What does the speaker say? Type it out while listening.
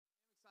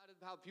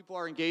how people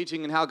are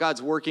engaging and how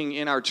God's working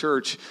in our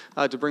church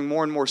to bring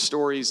more and more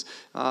stories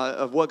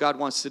of what God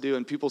wants to do,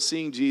 and people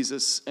seeing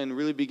Jesus and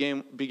really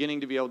beginning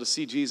to be able to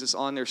see Jesus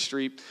on their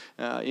street,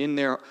 in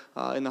the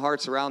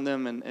hearts around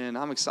them, and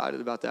I'm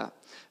excited about that.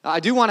 I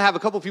do want to have a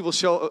couple people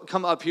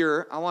come up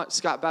here. I want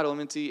Scott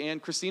Badalamenti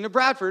and Christina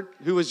Bradford,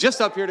 who was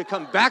just up here, to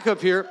come back up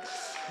here,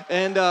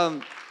 and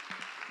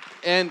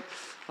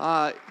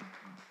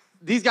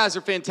these guys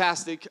are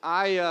fantastic.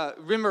 I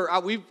remember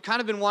we've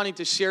kind of been wanting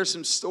to share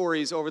some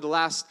stories over the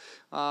last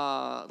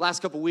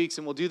couple weeks,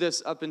 and we'll do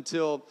this up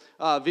until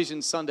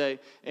Vision Sunday.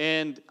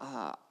 And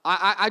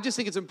I just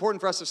think it's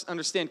important for us to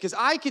understand, because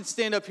I could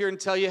stand up here and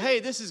tell you, hey,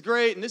 this is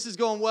great, and this is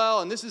going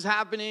well, and this is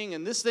happening,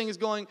 and this thing is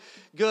going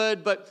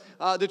good. But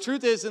the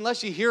truth is,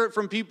 unless you hear it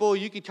from people,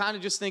 you could kind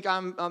of just think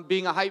I'm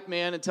being a hype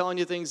man and telling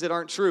you things that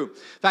aren't true.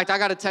 In fact, I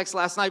got a text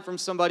last night from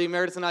somebody,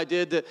 Meredith and I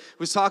did, that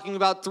was talking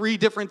about 3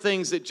 different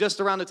things that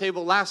just around the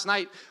table last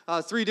night,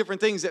 3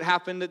 different things that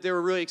happened that they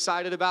were really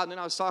excited about. And then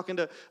I was talking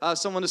to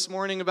someone this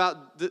morning about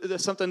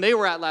something they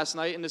were at last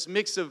night, and this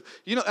mix of,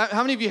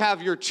 how many of you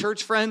have your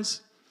church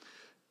friends?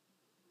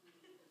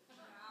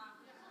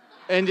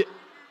 And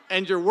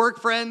your work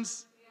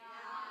friends,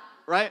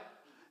 right?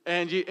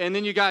 And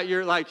then you got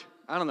your, like,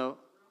 I don't know,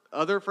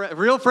 other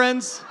real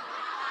friends.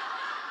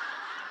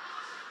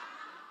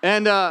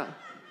 And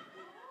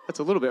that's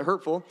a little bit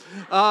hurtful.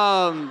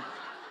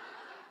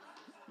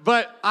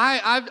 But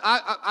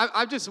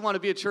I just want to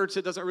be a church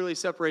that doesn't really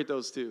separate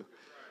those two,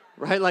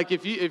 right? Like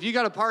if you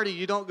got a party,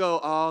 you don't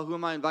go, oh, who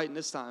am I inviting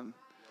this time,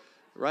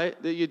 right?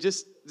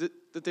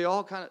 That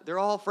they're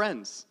all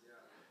friends.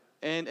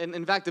 And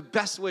in fact, the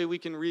best way we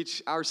can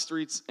reach our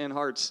streets and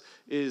hearts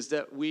is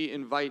that we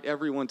invite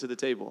everyone to the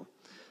table.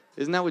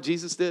 Isn't that what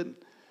Jesus did?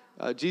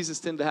 Jesus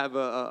tended to have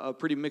a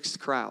pretty mixed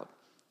crowd.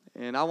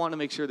 And I want to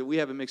make sure that we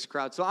have a mixed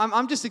crowd. So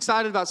I'm just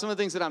excited about some of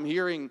the things that I'm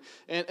hearing.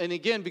 And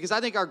again, because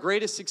I think our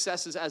greatest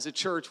successes as a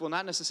church will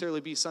not necessarily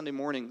be Sunday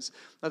mornings.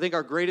 I think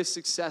our greatest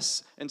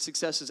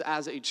successes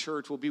as a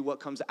church will be what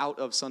comes out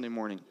of Sunday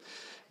morning.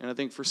 And I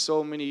think for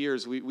so many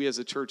years, we as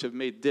a church have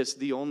made this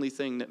the only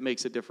thing that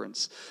makes a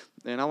difference.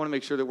 And I want to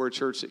make sure that we're a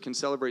church that can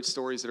celebrate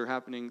stories that are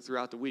happening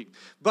throughout the week.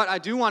 But I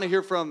do want to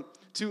hear from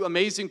 2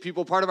 amazing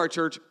people, part of our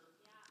church.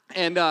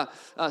 And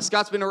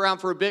Scott's been around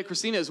for a bit,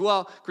 Christina as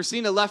well.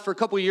 Christina left for a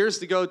couple years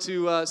to go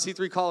to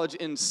C3 College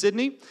in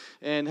Sydney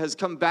and has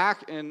come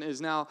back and is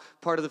now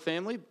part of the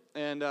family.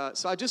 And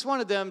so I just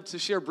wanted them to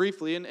share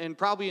briefly, and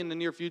probably in the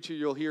near future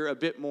you'll hear a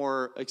bit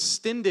more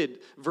extended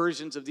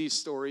versions of these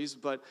stories,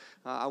 but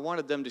I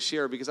wanted them to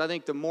share, because I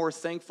think the more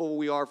thankful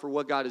we are for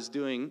what God is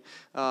doing,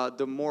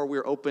 the more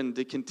we're open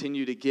to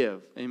continue to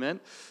give. Amen?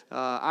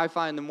 I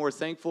find the more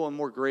thankful and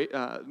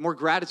more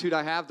gratitude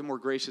I have, the more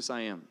gracious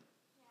I am.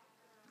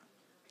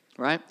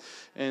 Right?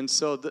 And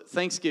so the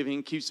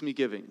Thanksgiving keeps me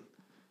giving.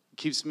 It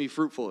keeps me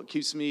fruitful. It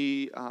keeps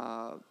me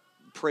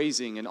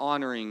praising and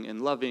honoring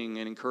and loving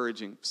and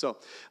encouraging. So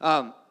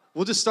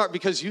we'll just start,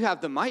 because you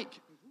have the mic.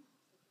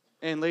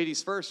 And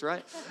ladies first,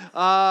 right?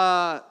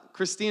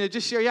 Christina,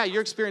 just share,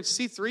 your experience,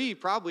 C3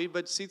 probably,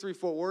 but C3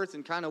 Fort Worth,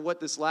 and kind of what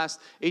this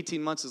last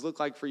 18 months has looked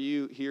like for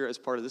you here as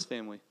part of this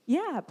family.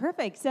 Yeah,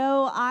 perfect.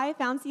 So I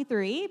found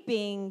C3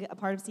 being a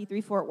part of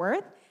C3 Fort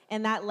Worth.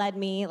 And that led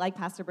me, like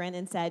Pastor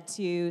Brandon said,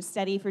 to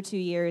study for 2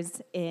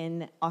 years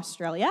in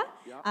Australia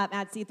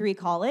at C3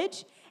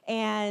 College.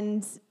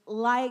 And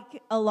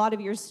like a lot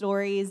of your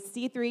stories,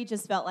 C3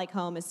 just felt like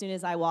home as soon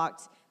as I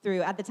walked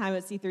through. At the time, it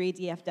was C3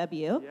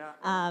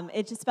 DFW.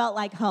 It just felt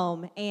like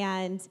home.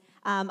 And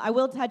I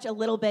will touch a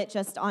little bit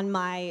just on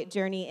my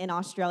journey in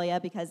Australia,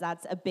 because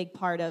that's a big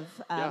part of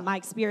my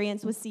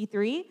experience with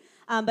C3.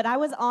 But I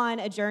was on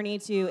a journey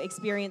to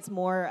experience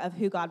more of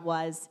who God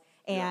was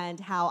and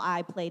how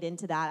I played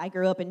into that. I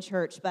grew up in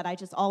church, but I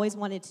just always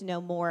wanted to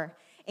know more.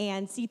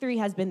 And C3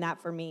 has been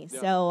that for me.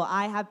 So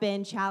I have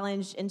been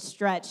challenged and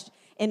stretched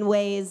in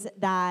ways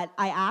that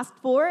I asked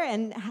for.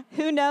 And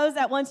who knows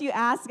that once you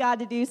ask God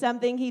to do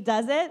something, he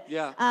does it.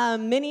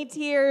 Many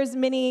tears,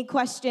 many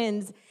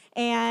questions.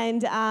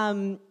 And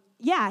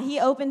he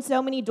opened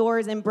so many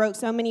doors and broke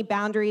so many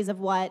boundaries of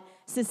what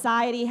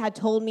society had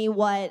told me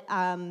what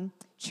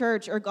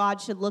church or God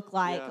should look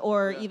like,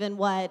 even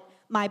what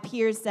my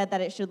peers said that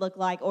it should look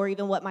like, or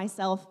even what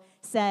myself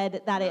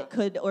said that it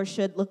could or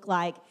should look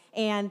like.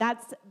 And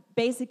that's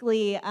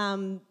basically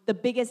the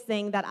biggest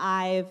thing that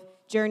I've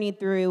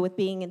journeyed through with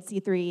being in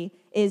C3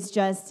 is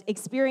just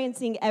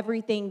experiencing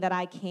everything that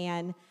I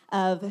can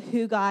of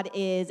who God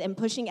is and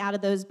pushing out of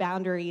those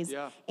boundaries.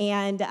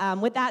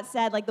 And with that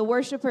said, like the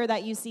worshiper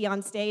that you see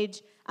on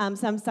stage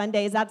some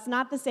Sundays, that's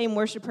not the same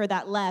worshiper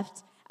that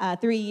left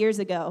 3 years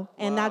ago,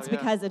 and Wow, that's yeah.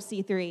 because of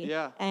C3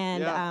 Yeah,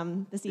 and yeah,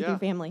 the C3 yeah.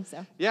 family.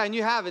 So Yeah, and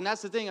you have, and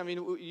that's the thing. I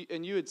mean,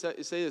 and you would say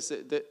this,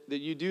 that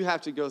you do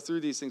have to go through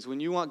these things. When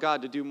you want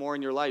God to do more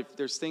in your life,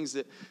 there's things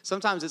that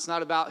sometimes it's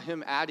not about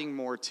him adding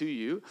more to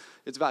you.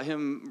 It's about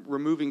him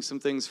removing some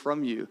things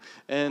from you.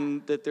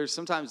 And that there's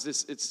sometimes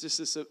it's just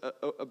this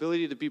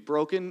ability to be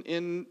broken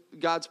in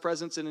God's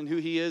presence and in who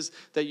he is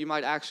that you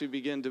might actually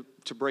begin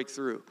to break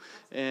through.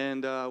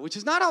 And which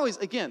is not always,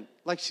 again,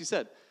 like she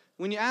said,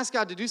 when you ask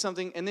God to do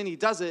something and then he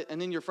does it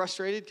and then you're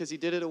frustrated because he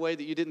did it a way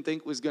that you didn't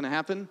think was going to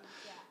happen.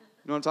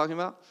 You know what I'm talking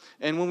about?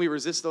 And when we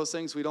resist those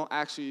things, we don't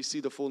actually see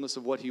the fullness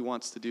of what he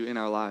wants to do in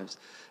our lives.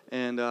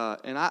 And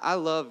I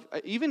love,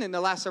 even in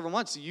the last several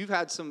months, you've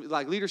had some,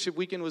 like Leadership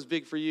Weekend was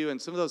big for you,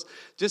 and some of those,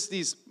 just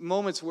these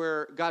moments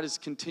where God is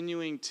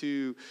continuing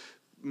to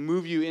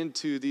move you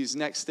into these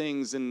next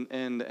things, and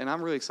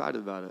I'm really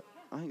excited about it.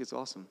 I think it's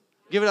awesome.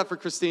 Give it up for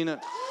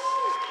Christina.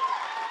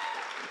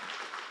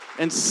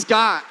 And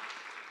Scott.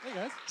 Hey,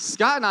 guys.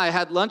 Scott and I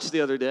had lunch the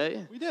other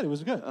day. We did. It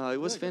was good.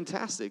 It was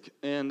fantastic,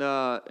 and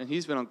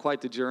he's been on quite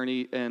the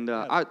journey. And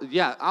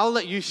I'll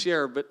let you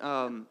share, but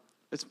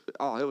it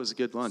was a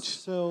good lunch.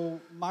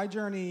 So my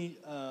journey,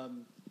 to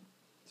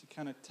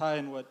kind of tie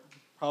in what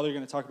probably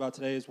going to talk about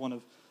today, is one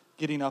of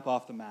getting up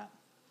off the mat.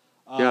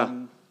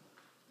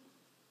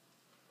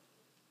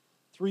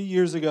 3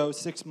 years ago,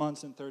 6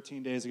 months and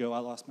 13 days ago, I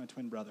lost my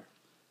twin brother.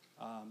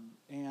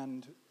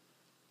 And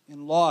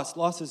in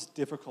loss is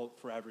difficult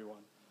for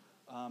everyone.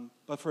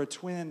 But for a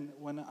twin,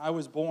 when I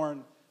was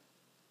born,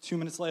 2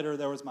 minutes later,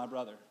 there was my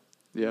brother.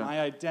 Yeah. My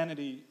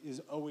identity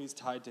is always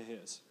tied to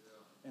his.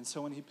 And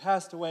so when he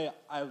passed away,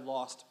 I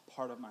lost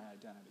part of my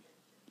identity.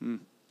 Mm.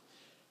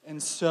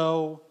 And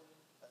so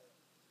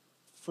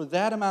for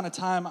that amount of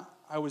time,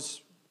 I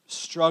was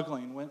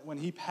struggling. When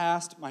he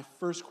passed, my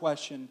first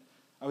question,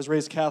 I was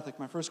raised Catholic,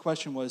 my first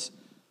question was,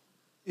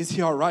 is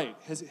he all right?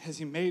 Has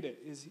he made it?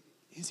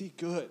 Is he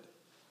good?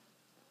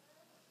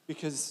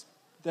 Because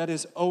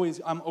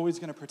I'm always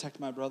going to protect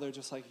my brother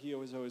just like he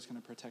was always going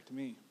to protect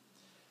me.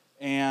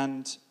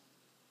 And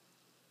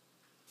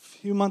a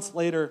few months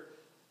later,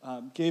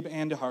 Gabe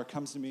Andahar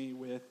comes to me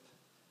with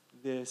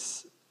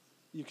this,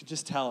 you could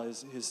just tell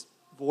his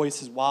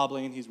voice is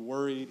wobbling, he's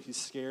worried, he's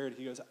scared.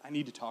 He goes, I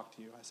need to talk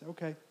to you. I said,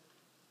 okay,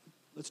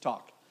 let's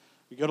talk.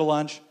 We go to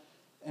lunch,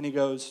 and he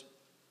goes,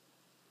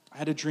 I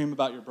had a dream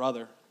about your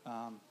brother.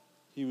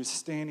 He was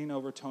standing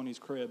over Tony's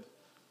crib,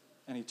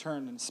 and he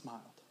turned and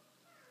smiled.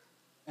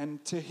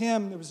 And to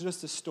him, it was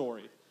just a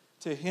story.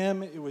 To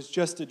him, it was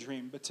just a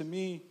dream. But to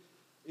me,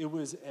 it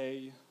was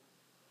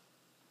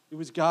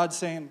God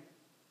saying,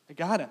 I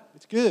got him.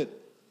 It's good.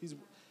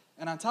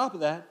 And on top of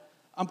that,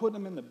 I'm putting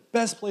him in the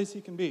best place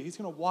he can be. He's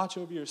going to watch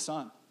over your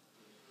son.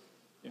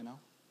 You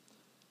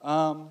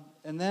know?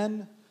 And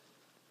then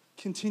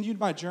continued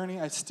my journey.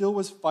 I still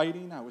was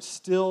fighting. I was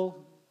still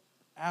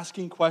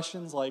asking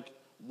questions like,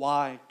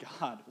 why,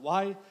 God?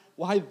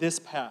 Why this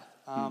path?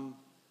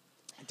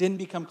 It didn't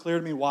become clear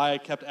to me why I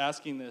kept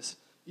asking this,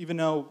 even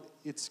though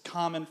it's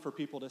common for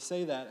people to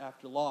say that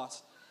after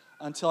loss,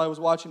 until I was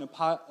listening to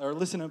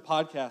a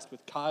podcast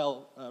with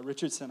Kyle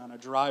Richardson on a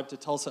drive to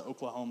Tulsa,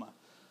 Oklahoma.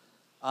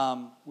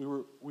 We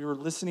were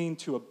listening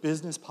to a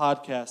business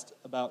podcast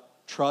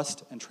about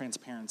trust and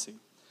transparency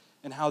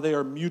and how they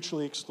are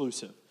mutually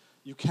exclusive.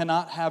 You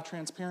cannot have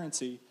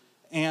transparency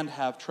and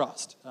have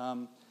trust.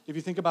 If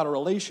you think about a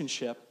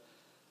relationship,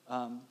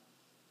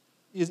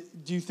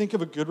 do you think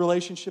of a good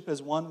relationship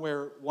as one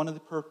where one of the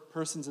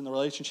persons in the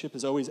relationship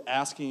is always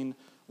asking,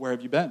 where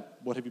have you been?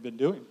 What have you been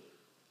doing?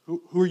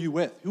 Who are you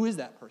with? Who is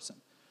that person?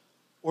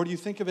 Or do you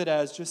think of it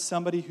as just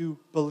somebody who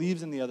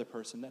believes in the other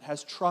person, that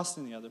has trust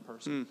in the other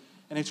person?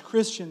 And as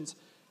Christians,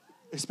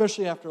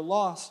 especially after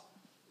loss,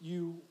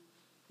 you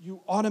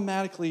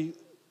automatically,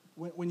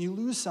 when you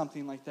lose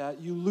something like that,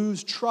 you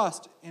lose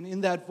trust, and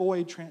in that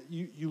void,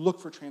 you look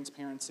for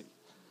transparency.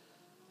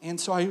 And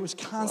so I was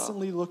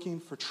constantly looking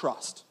for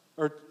trust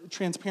or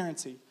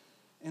transparency,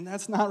 and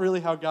that's not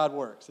really how God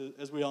works,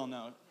 as we all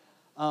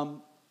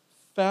know.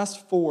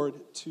 Fast forward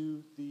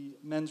to the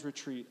men's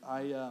retreat.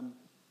 I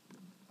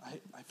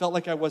felt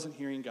like I wasn't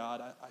hearing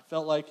God. I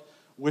felt like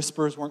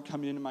whispers weren't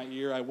coming into my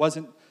ear. I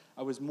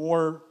was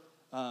more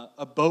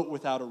a boat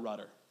without a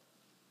rudder.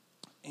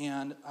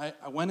 And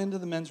I went into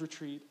the men's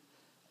retreat,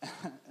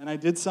 and I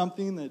did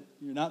something that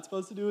you're not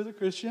supposed to do as a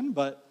Christian,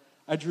 but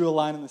I drew a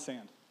line in the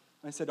sand.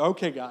 I said,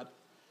 okay, God,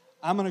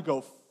 I'm going to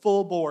go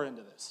full bore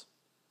into this.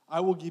 I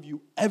will give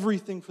you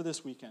everything for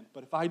this weekend,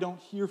 but if I don't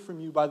hear from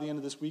you by the end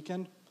of this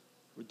weekend,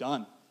 we're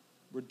done.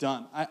 We're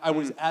done. I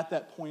was at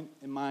that point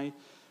in my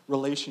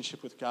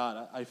relationship with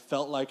God. I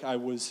felt like I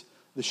was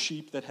the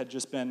sheep that had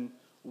just been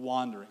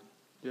wandering.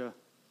 Yeah.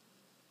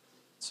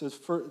 So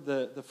for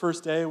the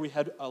first day, we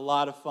had a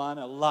lot of fun,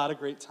 a lot of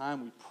great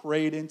time. We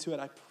prayed into it.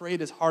 I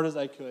prayed as hard as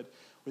I could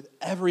with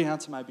every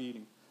ounce of my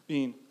being.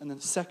 And then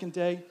the second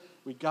day,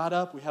 we got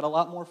up. We had a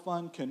lot more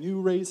fun,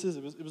 canoe races.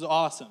 It was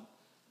awesome.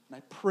 And I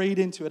prayed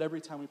into it every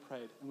time we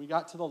prayed. And we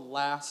got to the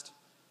last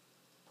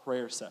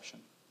prayer session.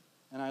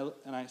 And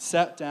I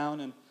sat down,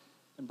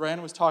 and and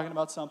Brandon was talking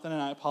about something,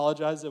 and I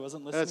apologized. I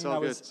wasn't listening. That's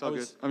all good. It's all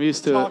good. I'm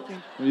used to it.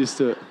 I'm used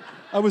to it.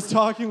 I was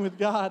talking with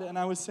God, and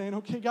I was saying,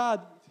 okay,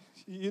 God,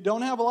 you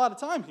don't have a lot of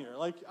time here.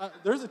 Like,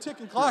 there's a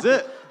ticking clock.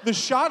 That's it. The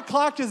shot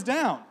clock is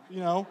down, you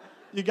know.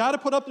 You got to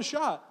put up the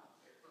shot.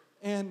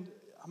 And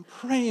I'm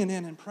praying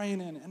in,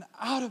 and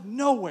out of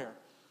nowhere,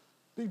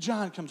 Big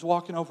John comes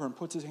walking over and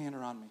puts his hand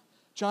around me.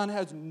 John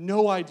has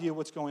no idea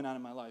what's going on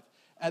in my life.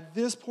 At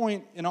this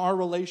point in our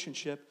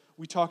relationship,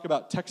 we talk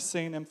about Texas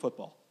A&M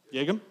football.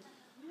 Yegem?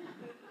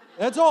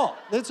 That's all.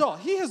 That's all.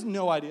 He has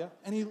no idea.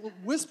 And he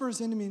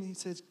whispers into me and he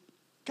says,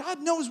 God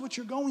knows what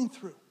you're going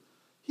through.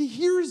 He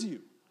hears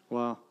you.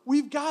 Wow.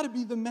 We've got to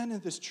be the men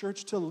of this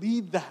church to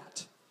lead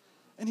that.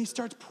 And he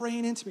starts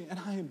praying into me, and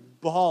I am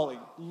bawling,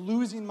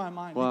 losing my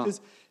mind. Wow.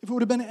 Because if it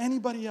would have been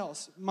anybody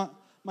else,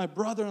 my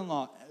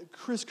brother-in-law,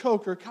 Chris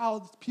Coker,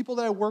 Kyle, people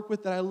that I work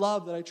with, that I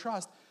love, that I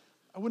trust,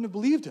 I wouldn't have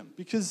believed him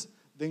because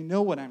they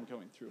know what I'm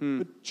going through.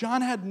 But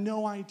John had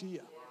no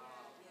idea.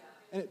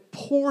 And it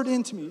poured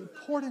into me. It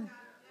poured in,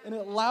 and it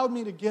allowed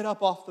me to get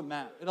up off the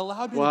mat. It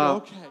allowed me to go,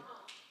 okay.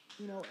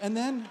 You know, and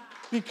then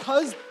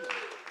because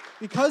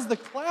the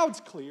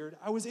clouds cleared,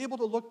 I was able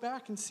to look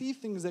back and see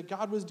things that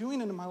God was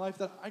doing in my life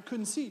that I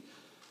couldn't see.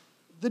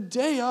 The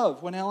day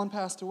of, when Alan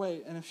passed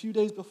away, and a few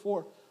days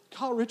before,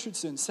 Kyle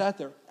Richardson sat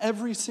there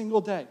every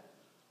single day.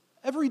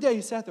 Every day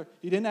he sat there.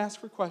 He didn't ask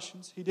for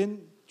questions. He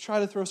didn't try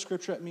to throw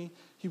scripture at me.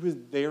 He was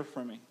there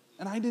for me.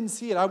 And I didn't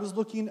see it. I was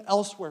looking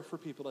elsewhere for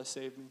people to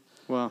save me.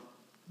 Wow.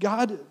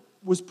 God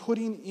was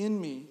putting in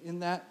me in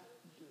that,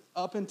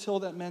 up until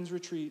that men's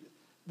retreat,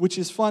 which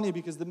is funny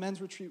because the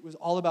men's retreat was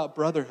all about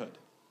brotherhood.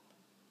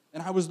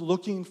 And I was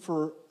looking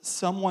for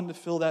someone to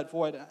fill that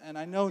void. And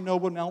I know no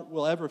one else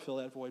will ever fill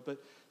that void.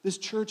 But this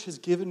church has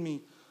given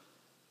me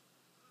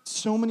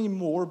so many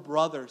more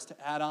brothers to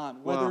add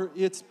on. Whether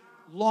it's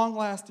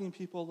long-lasting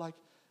people like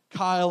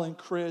Kyle and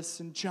Chris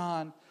and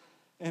John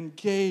and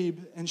Gabe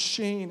and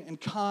Shane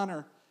and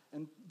Connor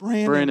and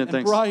Brandon and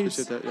thanks. Bryce.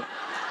 Appreciate that, yeah.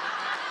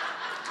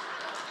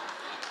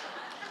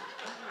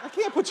 I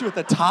can't put you at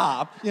the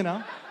top, you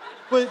know.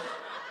 But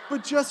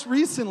just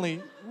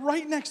recently,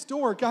 right next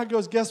door, God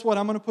goes, guess what?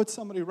 I'm going to put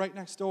somebody right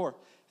next door,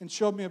 and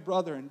showed me a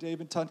brother in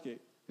David Tuntgate.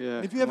 Yeah.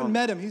 And if you haven't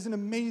met him, he's an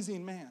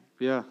amazing man.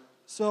 Yeah.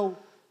 So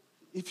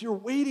if you're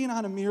waiting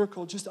on a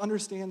miracle, just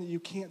understand that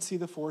you can't see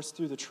the forest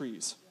through the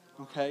trees,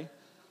 okay?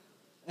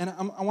 And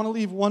I want to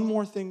leave one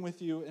more thing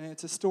with you, and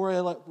it's a story I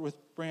let with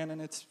Brandon.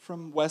 It's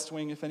from West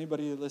Wing, if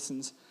anybody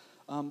listens.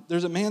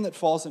 There's a man that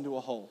falls into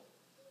a hole,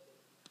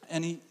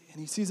 and he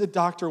sees a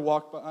doctor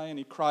walk by, and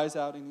he cries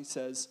out, and he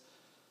says,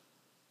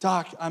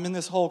 Doc, I'm in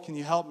this hole. Can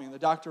you help me? And the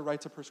doctor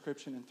writes a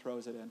prescription and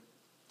throws it in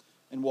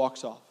and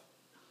walks off.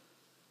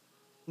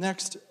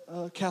 Next,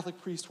 a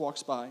Catholic priest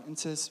walks by and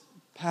says,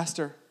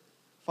 Pastor,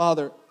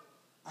 Father,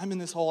 I'm in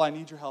this hole. I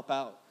need your help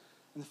out.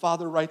 And the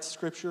father writes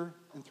scripture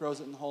and throws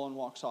it in the hole and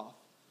walks off.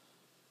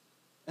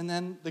 And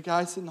then the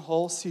guy sitting in the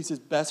hole sees his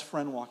best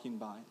friend walking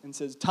by and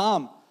says,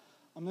 Tom,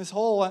 I'm in this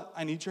hole.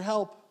 I need your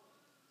help.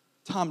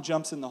 Tom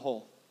jumps in the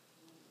hole.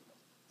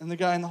 And the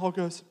guy in the hole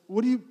goes,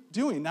 what are you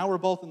doing? Now we're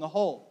both in the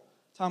hole.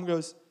 Tom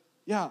goes,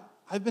 yeah,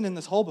 I've been in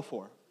this hole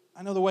before.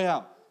 I know the way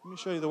out. Let me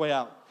show you the way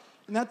out.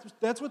 And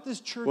that's what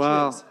this church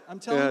is. I'm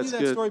telling you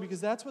that story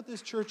because that's what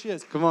this church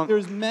is. Come on.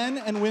 There's men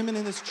and women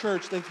in this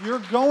church that if you're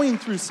going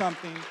through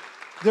something,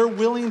 they're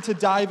willing to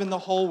dive in the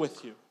hole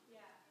with you.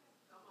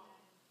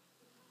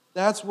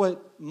 That's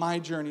what my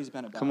journey's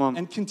been about. Come on.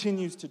 And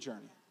continues to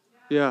journey.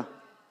 Yeah.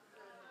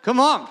 Come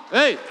on.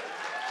 Hey.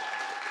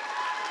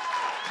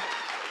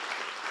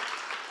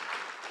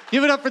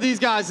 Give it up for these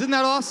guys. Isn't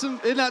that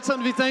awesome? Isn't that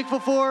something to be thankful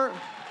for?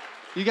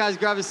 You guys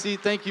grab a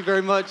seat. Thank you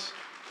very much.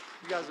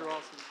 You guys are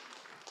awesome.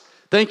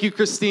 Thank you,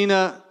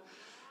 Christina.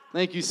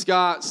 Thank you,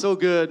 Scott. So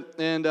good.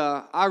 And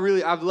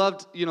I've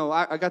loved,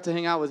 I got to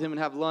hang out with him and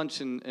have lunch,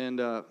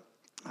 and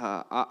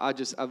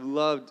I've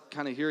loved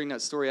kind of hearing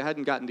that story. I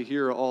hadn't gotten to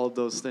hear all of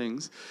those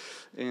things.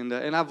 And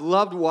I've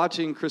loved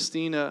watching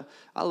Christina.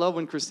 I love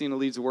when Christina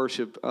leads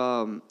worship.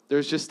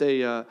 There's just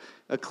a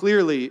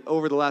clearly,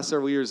 over the last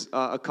several years,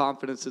 a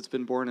confidence that's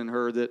been born in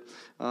her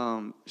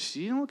that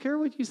she don't care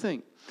what you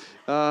think.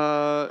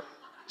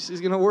 She's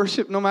going to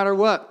worship no matter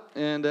what.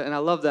 And I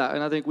love that.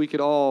 And I think we could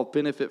all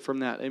benefit from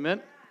that.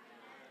 Amen?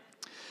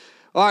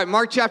 All right,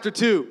 Mark chapter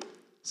 2.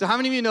 So how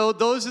many of you know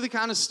those are the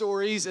kind of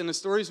stories and the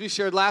stories we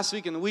shared last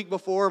week and the week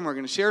before, and we're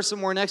going to share some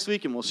more next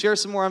week, and we'll share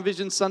some more on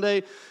Vision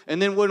Sunday.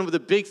 And then one of the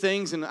big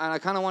things, and I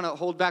kind of want to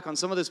hold back on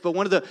some of this, but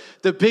one of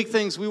the big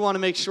things we want to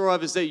make sure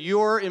of is that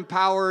you're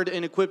empowered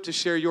and equipped to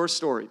share your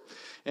story.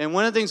 And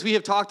one of the things we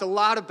have talked a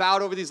lot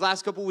about over these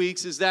last couple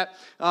weeks is that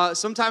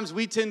sometimes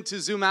we tend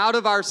to zoom out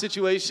of our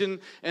situation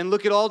and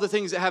look at all the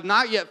things that have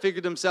not yet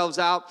figured themselves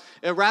out,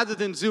 rather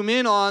than zoom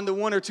in on the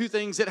one or two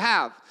things that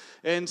have.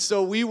 And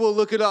so we will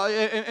look at,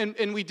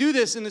 and we do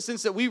this in the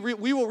sense that we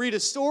will read a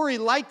story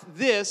like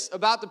this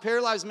about the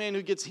paralyzed man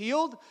who gets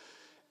healed,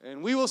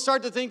 and we will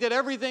start to think that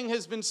everything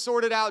has been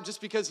sorted out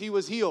just because he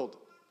was healed.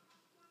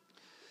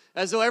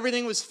 As though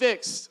everything was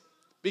fixed.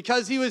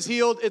 Because he was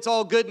healed, it's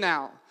all good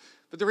now.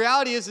 But the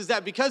reality is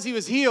that because he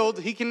was healed,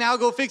 he can now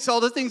go fix all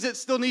the things that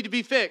still need to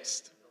be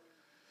fixed.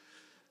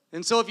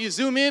 And so if you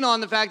zoom in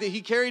on the fact that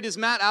he carried his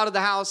mat out of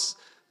the house,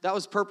 that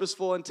was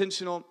purposeful,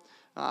 intentional.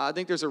 I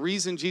think there's a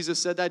reason Jesus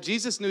said that.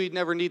 Jesus knew he'd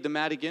never need the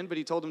mat again, but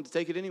he told him to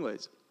take it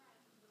anyways.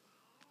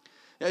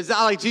 It's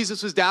not like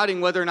Jesus was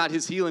doubting whether or not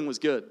his healing was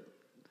good.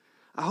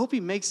 I hope he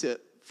makes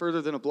it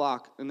further than a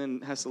block and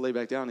then has to lay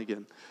back down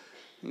again.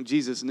 And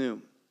Jesus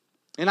knew.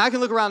 And I can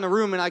look around the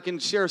room and I can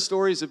share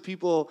stories of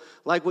people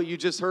like what you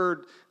just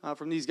heard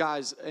from these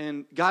guys.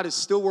 And God is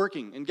still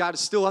working. And God is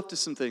still up to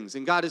some things.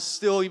 And God is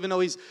still, even though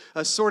he's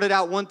sorted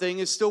out one thing,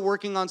 is still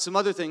working on some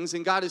other things.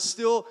 And God is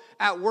still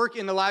at work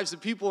in the lives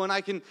of people. And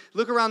I can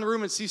look around the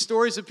room and see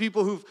stories of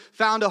people who've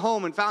found a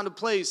home and found a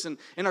place and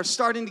are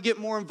starting to get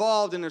more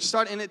involved. And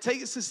and it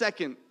takes a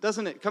second,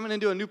 doesn't it? Coming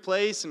into a new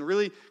place and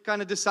really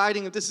kind of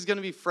deciding if this is going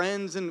to be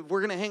friends and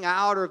we're going to hang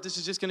out or if this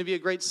is just going to be a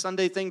great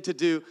Sunday thing to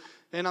do.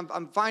 And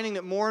I'm finding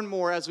that more and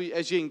more as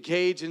you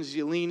engage and as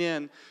you lean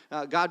in,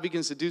 God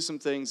begins to do some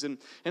things. And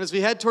as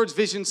we head towards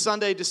Vision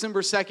Sunday,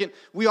 December 2nd,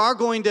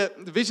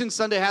 Vision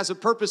Sunday has a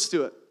purpose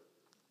to it.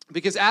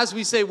 Because as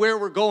we say where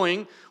we're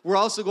going, we're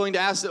also going to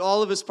ask that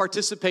all of us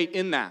participate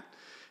in that.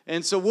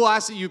 And so we'll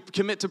ask that you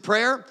commit to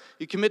prayer,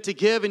 you commit to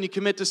give, and you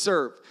commit to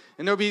serve.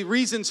 And there'll be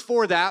reasons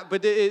for that,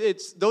 but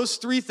it's those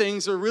three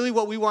things are really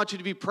what we want you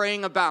to be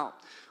praying about.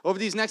 Over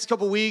these next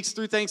couple weeks,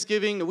 through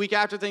Thanksgiving, the week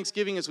after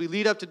Thanksgiving, as we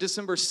lead up to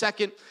December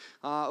 2nd,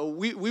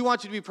 we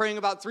want you to be praying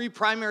about three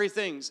primary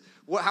things.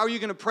 How are you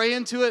going to pray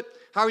into it?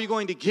 How are you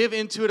going to give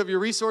into it of your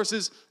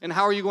resources? And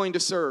how are you going to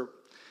serve?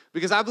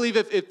 Because I believe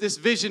if this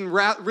vision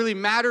really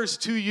matters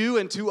to you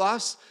and to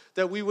us,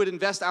 that we would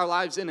invest our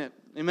lives in it.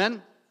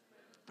 Amen?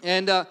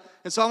 And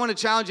so I want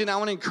to challenge you and I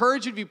want to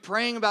encourage you to be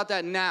praying about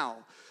that now.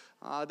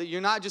 That you're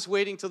not just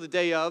waiting till the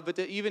day of, but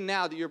that even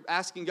now that you're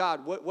asking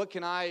God, what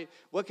can I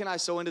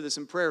sow into this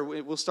in prayer?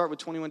 We'll start with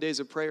 21 days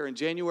of prayer in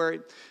January.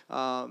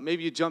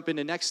 Maybe you jump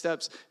into next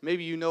steps.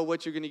 Maybe you know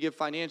what you're going to give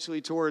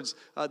financially towards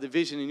the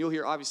vision, and you'll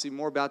hear obviously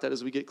more about that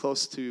as we get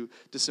close to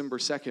December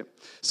 2nd.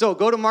 So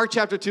go to Mark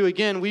chapter 2.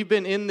 Again, we've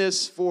been in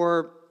this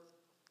for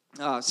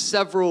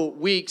several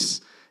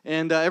weeks.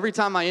 And every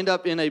time I end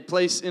up in a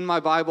place in my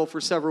Bible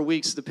for several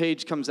weeks, the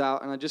page comes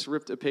out, and I just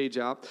ripped a page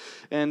out.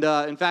 And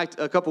in fact,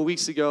 a couple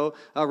weeks ago,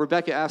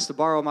 Rebecca asked to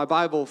borrow my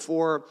Bible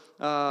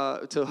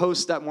to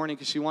host that morning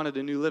because she wanted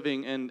a New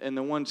Living, and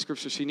the one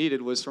scripture she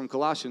needed was from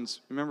Colossians.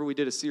 Remember we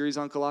did a series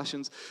on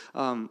Colossians?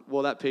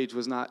 Well, that page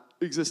was not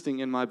existing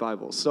in my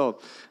Bible, so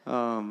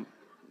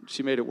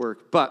she made it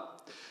work.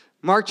 But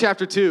Mark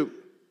chapter 2.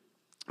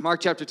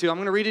 Mark chapter 2. I'm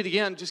going to read it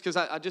again just because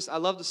I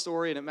love the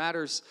story and it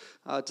matters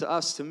to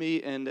us, to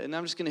me. And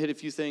I'm just going to hit a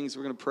few things.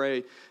 We're going to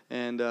pray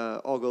and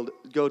all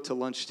go to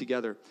lunch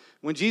together.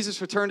 When Jesus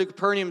returned to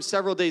Capernaum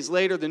several days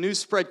later, the news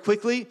spread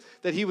quickly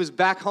that he was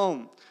back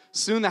home.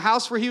 Soon the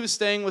house where he was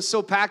staying was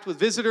so packed with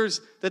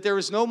visitors that there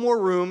was no more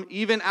room,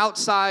 even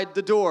outside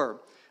the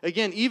door.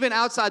 Again, even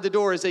outside the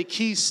door is a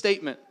key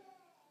statement.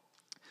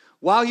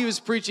 While he was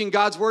preaching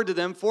God's word to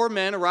them, 4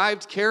 men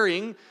arrived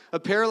carrying a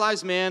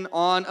paralyzed man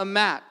on a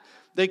mat.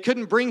 They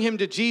couldn't bring him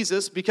to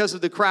Jesus because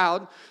of the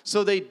crowd,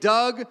 so they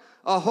dug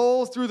a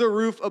hole through the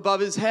roof above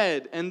his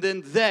head. And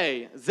then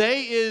they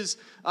is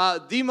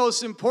the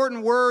most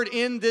important word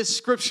in this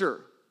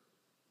scripture.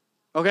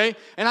 Okay?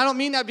 And I don't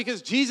mean that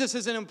because Jesus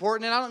isn't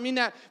important, and I don't mean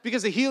that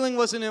because the healing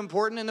wasn't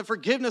important and the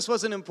forgiveness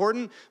wasn't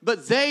important,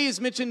 but they is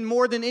mentioned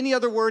more than any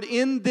other word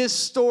in this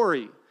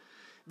story.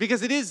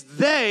 Because it is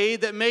they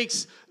that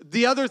makes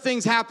the other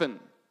things happen.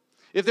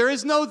 If there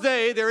is no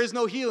they, there is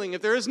no healing.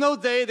 If there is no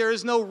they, there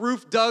is no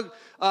roof dug.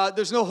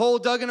 There's no hole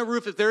dug in a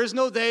roof. If there is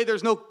no they,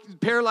 there's no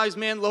paralyzed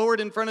man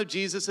lowered in front of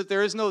Jesus. If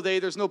there is no they,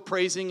 there's no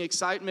praising,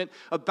 excitement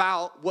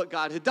about what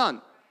God had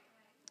done.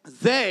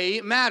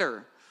 They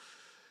matter.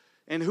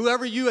 And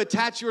whoever you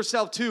attach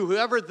yourself to,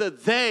 whoever the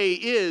they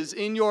is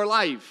in your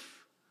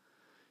life,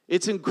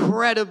 it's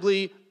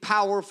incredibly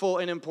powerful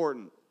and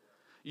important.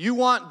 You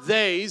want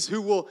theys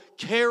who will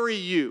carry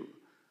you.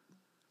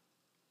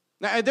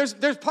 Now, there's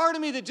part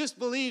of me that just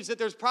believes that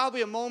there's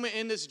probably a moment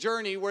in this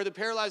journey where the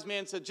paralyzed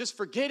man said, just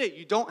forget it.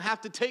 You don't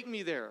have to take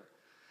me there.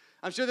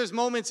 I'm sure there's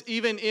moments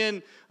even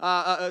in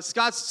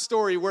Scott's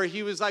story where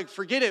he was like,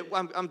 forget it.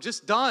 I'm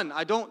just done.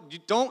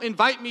 Don't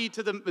invite me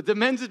to the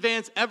men's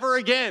advance ever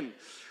again.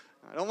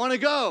 I don't want to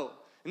go.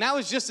 And that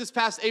was just this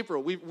past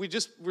April.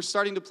 We're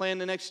starting to plan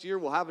the next year.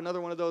 We'll have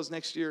another one of those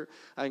next year.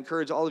 I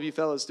encourage all of you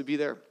fellas to be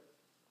there.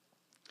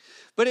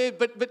 But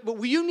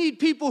you need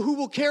people who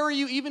will carry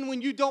you even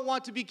when you don't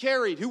want to be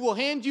carried, who will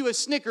hand you a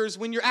Snickers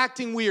when you're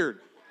acting weird.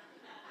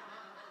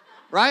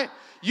 Right?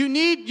 You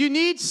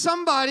need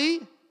somebody,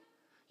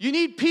 you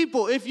need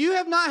people. If you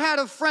have not had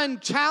a friend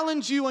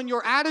challenge you on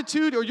your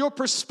attitude or your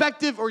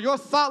perspective or your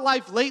thought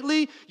life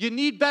lately, you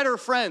need better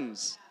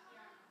friends.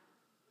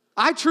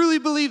 I truly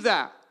believe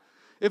that.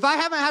 If I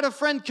haven't had a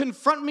friend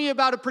confront me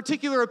about a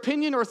particular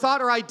opinion or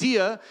thought or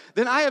idea,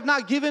 then I have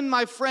not given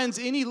my friends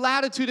any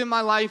latitude in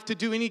my life to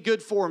do any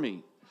good for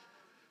me.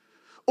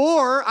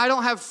 Or I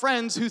don't have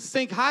friends who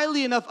think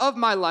highly enough of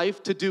my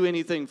life to do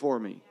anything for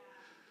me.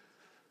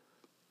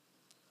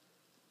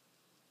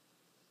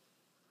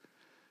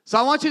 So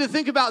I want you to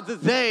think about the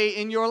they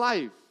in your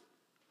life.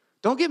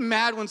 Don't get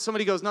mad when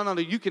somebody goes, no,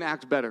 you can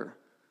act better.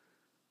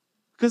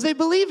 Because they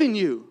believe in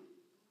you.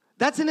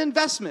 That's an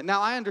investment. Now,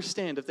 I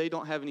understand if they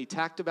don't have any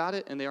tact about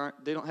it and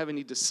they don't have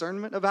any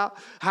discernment about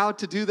how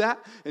to do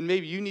that, and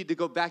maybe you need to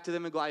go back to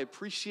them and go, I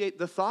appreciate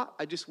the thought.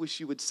 I just wish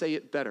you would say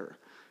it better.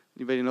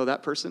 Anybody know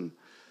that person?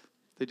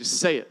 They just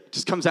say it. It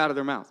just comes out of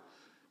their mouth.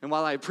 And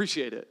while I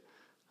appreciate it,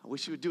 I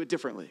wish you would do it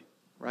differently,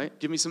 right?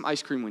 Give me some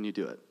ice cream when you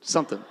do it.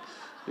 Something,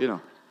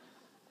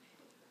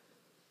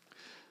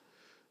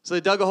 So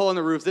they dug a hole in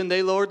the roof. Then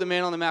they lowered the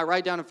man on the mat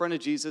right down in front of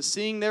Jesus.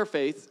 Seeing their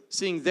faith,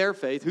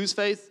 whose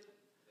faith?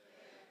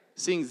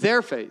 Seeing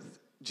their faith,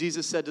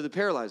 Jesus said to the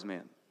paralyzed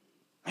man,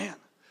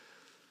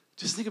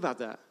 just think about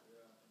that.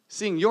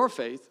 Seeing your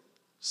faith,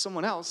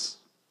 someone else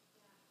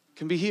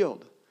can be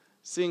healed.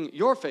 Seeing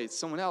your faith,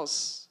 someone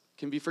else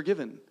can be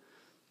forgiven.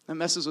 That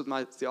messes with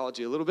my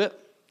theology a little bit.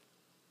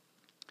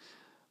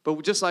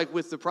 But just like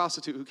with the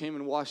prostitute who came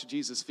and washed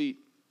Jesus' feet,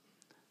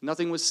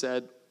 nothing was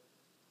said,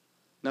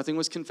 nothing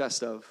was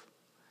confessed of,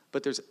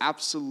 but there's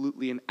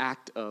absolutely an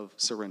act of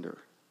surrender.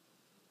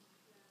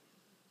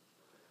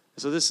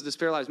 So this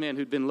paralyzed man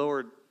who'd been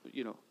lowered,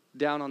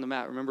 down on the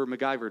mat, remember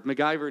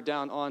MacGyvered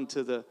down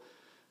onto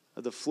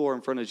the floor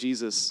in front of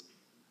Jesus.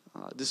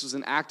 This was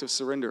an act of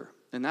surrender.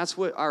 And that's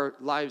what our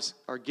lives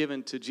are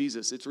given to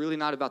Jesus. It's really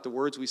not about the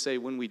words we say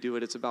when we do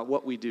it. It's about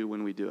what we do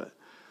when we do it.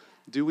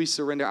 Do we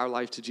surrender our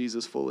life to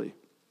Jesus fully?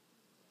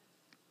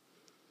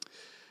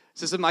 It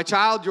says, my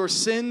child, your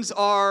sins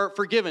are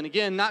forgiven.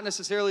 Again, not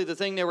necessarily the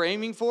thing they were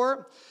aiming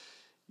for.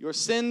 Your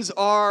sins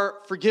are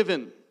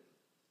forgiven.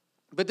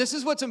 But this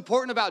is what's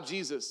important about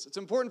Jesus. It's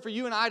important for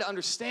you and I to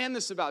understand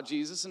this about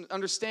Jesus and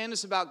understand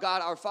this about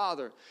God our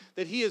Father,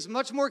 that he is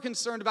much more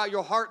concerned about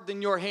your heart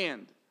than your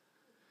hand.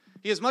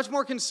 He is much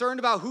more concerned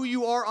about who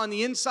you are on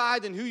the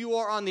inside than who you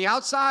are on the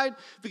outside,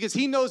 because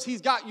he knows he's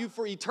got you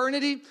for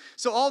eternity.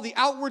 So all the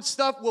outward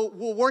stuff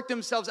will work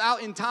themselves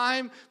out in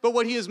time. But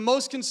what he is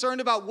most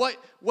concerned about,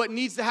 what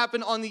needs to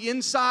happen on the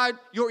inside,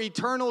 your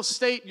eternal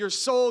state, your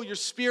soul, your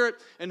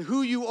spirit, and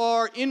who you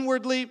are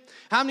inwardly.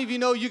 How many of you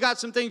know you got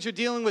some things you're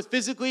dealing with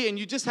physically, and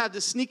you just have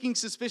this sneaking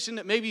suspicion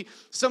that maybe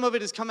some of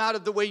it has come out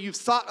of the way you've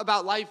thought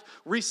about life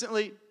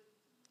recently?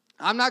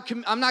 I'm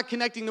not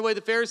connecting the way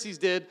the Pharisees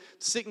did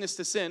sickness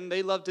to sin.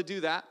 They love to do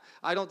that.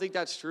 I don't think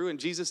that's true, and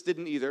Jesus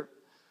didn't either.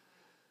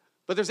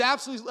 But there's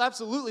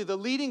absolutely the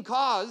leading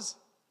cause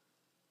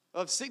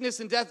of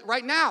sickness and death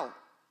right now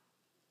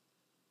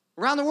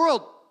around the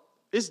world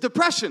is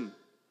depression.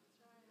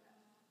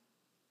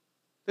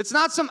 It's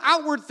not some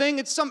outward thing,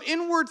 it's some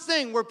inward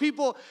thing where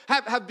people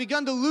have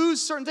begun to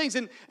lose certain things.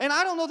 And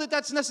I don't know that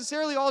that's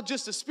necessarily all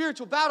just a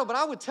spiritual battle, but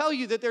I would tell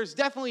you that there's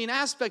definitely an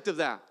aspect of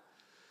that.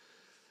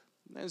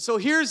 And so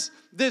here's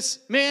this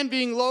man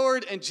being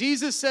lowered, and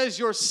Jesus says,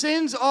 your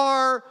sins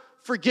are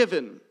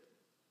forgiven.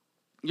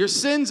 Your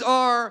sins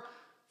are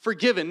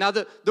forgiven. Now,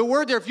 the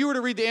word there, if you were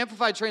to read the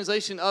Amplified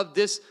translation of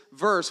this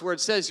verse where it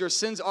says your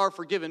sins are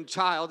forgiven,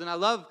 child, and I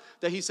love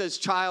that he says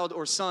child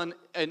or son.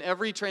 In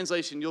every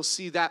translation, you'll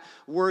see that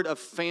word of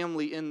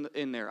family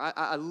in there.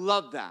 I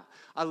love that.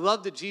 I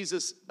love that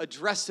Jesus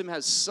addressed him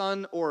as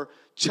son or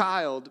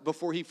child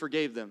before he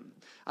forgave them.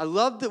 I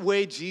love the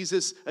way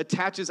Jesus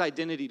attaches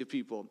identity to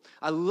people.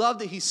 I love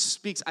that he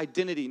speaks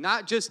identity,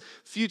 not just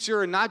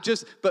future and not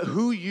just, but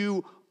who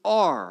you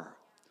are.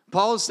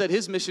 Paul said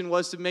his mission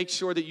was to make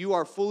sure that you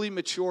are fully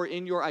mature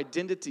in your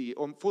identity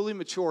or fully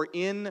mature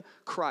in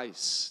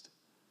Christ.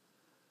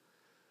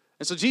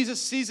 And so Jesus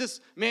sees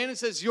this man and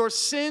says, your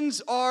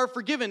sins are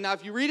forgiven. Now,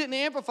 if you read it in the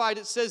Amplified,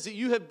 it says that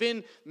you have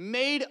been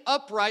made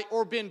upright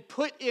or been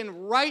put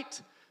in right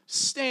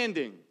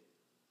standing.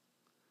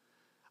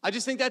 I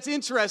just think that's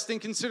interesting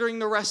considering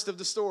the rest of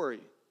the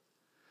story.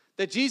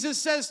 That Jesus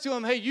says to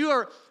him, hey, you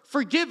are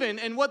forgiven.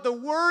 And what the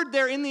word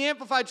there in the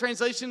Amplified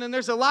translation, and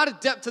there's a lot of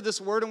depth to this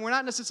word, and we're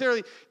not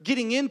necessarily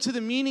getting into the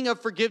meaning of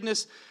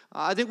forgiveness.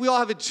 I think we all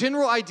have a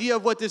general idea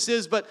of what this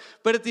is, but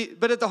at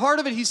the heart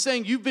of it, he's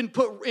saying you've been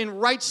put in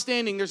right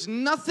standing. There's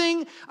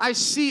nothing I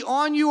see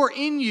on you or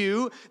in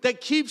you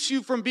that keeps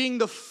you from being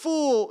the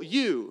full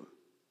you.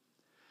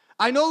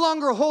 I no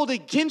longer hold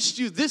against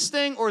you this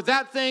thing or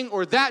that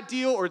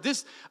deal or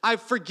this.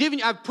 I've forgiven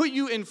you. I've put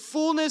you in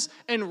fullness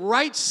and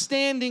right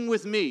standing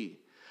with me.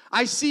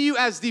 I see you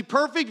as the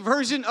perfect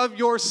version of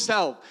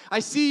yourself. I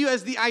see you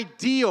as the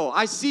ideal.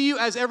 I see you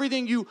as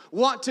everything you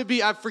want to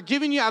be. I've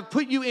forgiven you. I've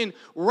put you in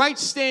right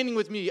standing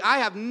with me. I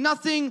have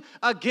nothing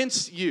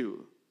against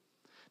you.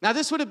 Now,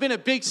 this would have been a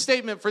big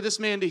statement for this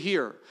man to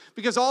hear,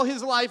 because all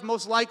his life,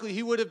 most likely,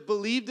 he would have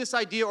believed this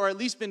idea, or at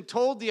least been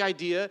told the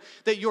idea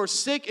that you're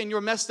sick and you're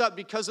messed up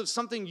because of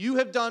something you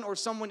have done or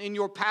someone in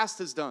your past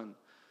has done.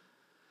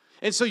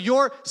 And so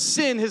your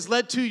sin has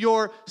led to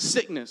your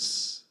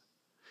sickness.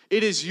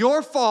 It is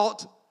your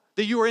fault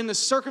that you are in the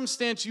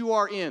circumstance you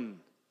are in.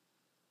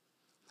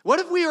 What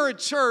if we are a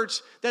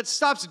church that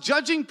stops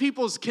judging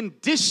people's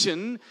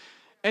condition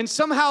and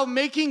somehow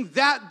making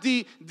that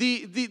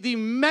the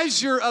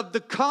measure of the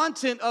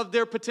content of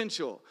their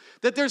potential.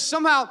 That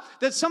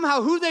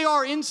somehow who they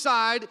are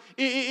inside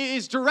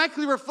is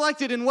directly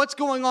reflected in what's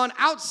going on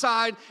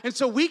outside. And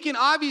so we can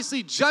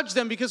obviously judge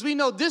them because we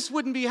know this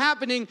wouldn't be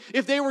happening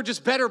if they were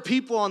just better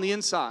people on the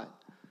inside.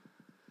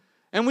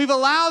 And we've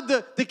allowed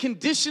the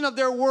condition of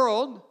their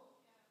world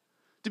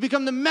to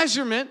become the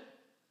measurement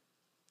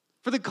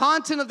for the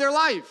content of their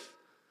life,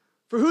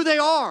 for who they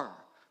are,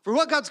 for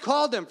what God's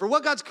called them, for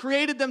what God's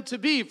created them to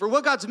be, for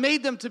what God's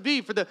made them to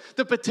be, for the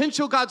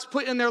potential God's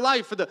put in their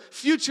life, for the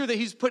future that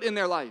He's put in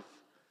their life.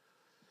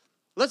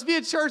 Let's be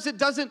a church that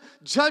doesn't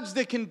judge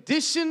the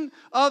condition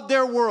of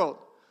their world.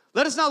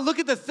 Let us not look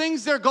at the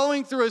things they're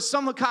going through as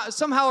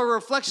somehow a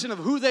reflection of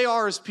who they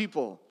are as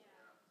people.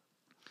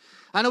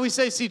 I know we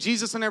say see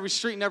Jesus on every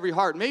street and every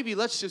heart. Maybe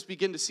let's just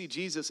begin to see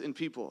Jesus in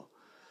people.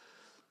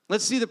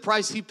 Let's see the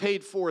price He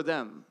paid for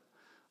them.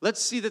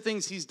 Let's see the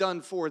things He's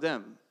done for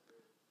them.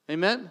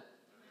 Amen?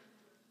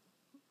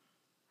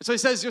 So He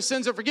says, your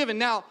sins are forgiven.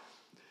 Now,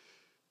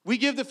 we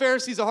give the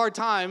Pharisees a hard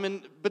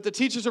time, but the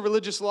teachers of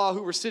religious law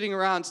who were sitting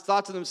around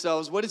thought to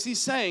themselves, what is He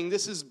saying?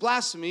 This is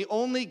blasphemy.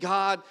 Only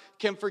God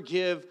can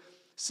forgive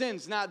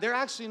sins. Now, they're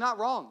actually not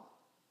wrong.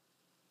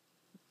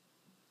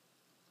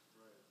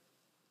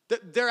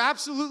 They're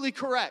absolutely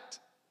correct.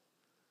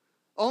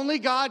 Only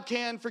God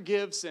can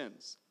forgive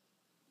sins.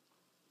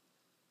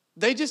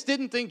 They just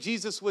didn't think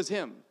Jesus was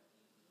Him.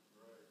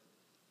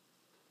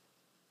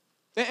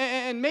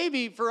 And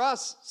maybe for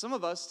us, some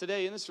of us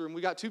today in this room,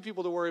 we got two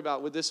people to worry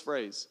about with this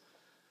phrase.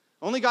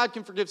 Only God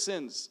can forgive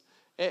sins.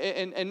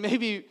 And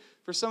maybe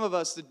for some of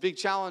us, the big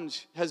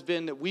challenge has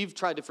been that we've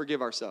tried to forgive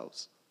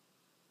ourselves.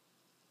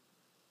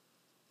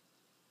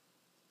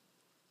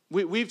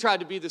 We've tried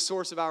to be the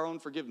source of our own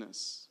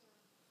forgiveness.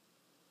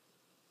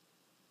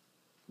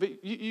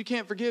 But you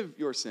can't forgive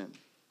your sin.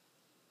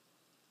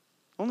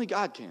 Only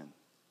God can.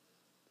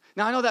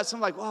 Now, I know that some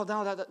are like, well,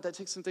 now that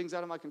takes some things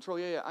out of my control.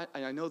 Yeah,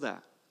 I know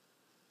that.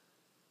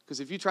 Because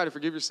if you try to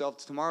forgive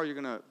yourself, tomorrow you're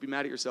going to be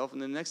mad at yourself,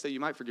 and then the next day you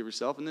might forgive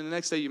yourself, and then the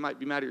next day you might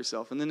be mad at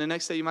yourself, and then the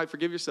next day you might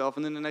forgive yourself,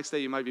 and then the next day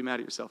you might be mad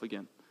at yourself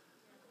again.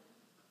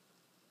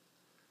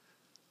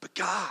 But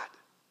God,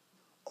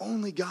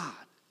 only God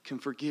can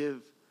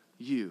forgive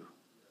you.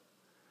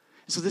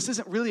 So this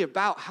isn't really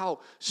about how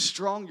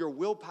strong your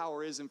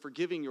willpower is in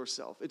forgiving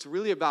yourself. It's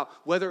really about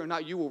whether or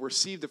not you will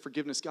receive the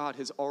forgiveness God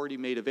has already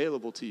made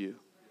available to you.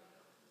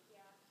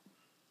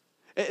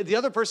 Yeah. The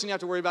other person you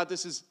have to worry about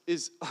this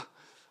is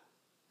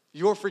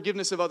your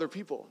forgiveness of other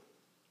people.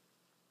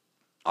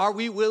 Are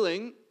we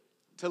willing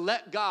to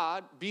let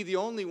God be the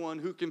only one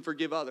who can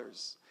forgive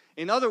others?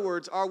 In other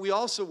words, are we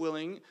also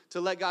willing to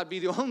let God be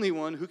the only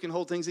one who can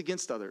hold things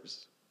against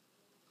others?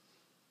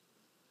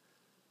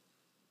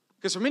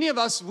 Because for many of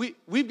us,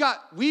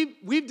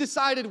 we've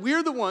decided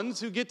we're the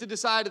ones who get to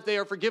decide if they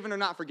are forgiven or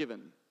not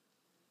forgiven.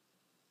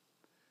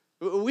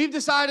 We've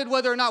decided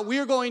whether or not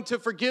we're going to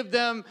forgive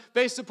them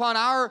based upon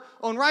our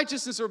own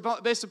righteousness or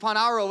based upon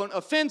our own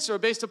offense or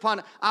based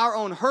upon our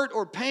own hurt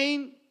or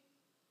pain.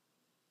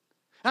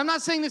 And I'm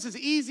not saying this is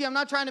easy. I'm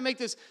not trying to make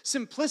this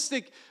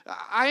simplistic.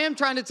 I am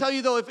trying to tell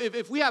you, though,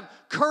 if we have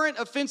current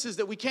offenses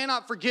that we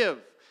cannot forgive,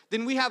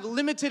 then we have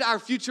limited our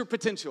future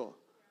potential.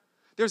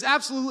 There's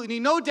absolutely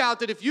no doubt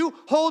that if you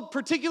hold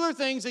particular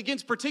things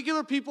against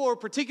particular people or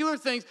particular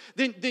things,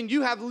 then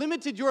you have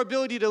limited your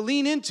ability to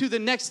lean into the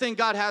next thing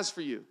God has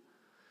for you.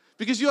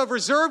 Because you have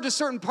reserved a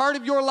certain part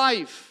of your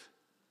life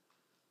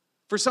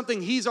for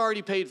something He's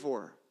already paid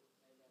for.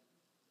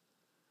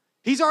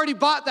 He's already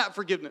bought that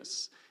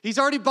forgiveness. He's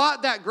already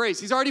bought that grace.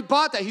 He's already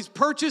bought that. He's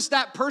purchased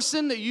that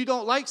person that you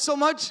don't like so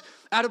much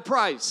at a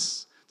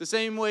price, the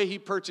same way He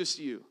purchased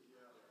you.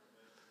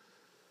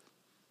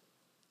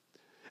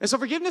 And so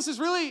forgiveness is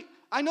really,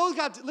 I know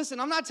God, listen,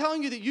 I'm not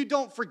telling you that you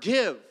don't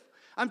forgive.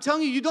 I'm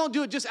telling you don't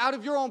do it just out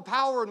of your own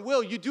power and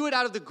will. You do it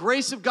out of the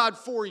grace of God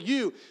for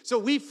you. So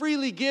we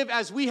freely give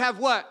as we have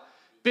what?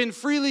 Been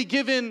freely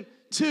given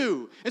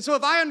to. And so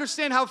if I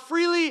understand how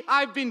freely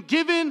I've been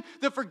given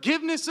the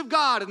forgiveness of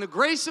God and the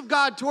grace of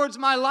God towards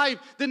my life,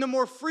 then the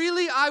more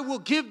freely I will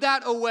give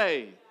that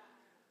away.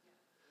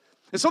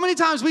 And so many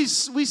times we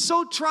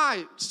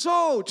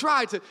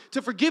try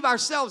to forgive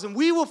ourselves, and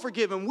we will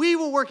forgive and we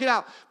will work it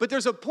out. But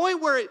there's a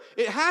point where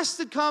it has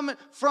to come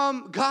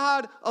from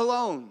God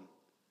alone.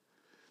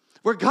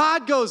 Where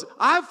God goes,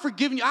 I've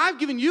forgiven you. I've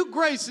given you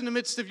grace in the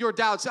midst of your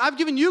doubts. I've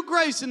given you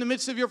grace in the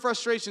midst of your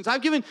frustrations.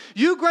 I've given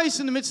you grace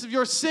in the midst of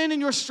your sin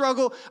and your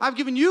struggle. I've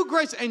given you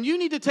grace, and you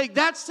need to take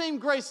that same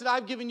grace that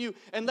I've given you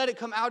and let it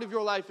come out of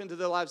your life into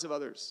the lives of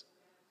others.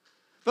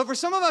 But for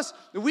some of us,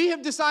 we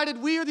have decided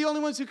we are the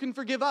only ones who can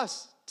forgive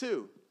us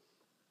too.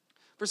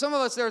 For some of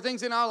us, there are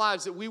things in our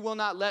lives that we will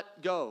not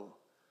let go.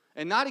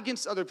 And not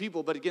against other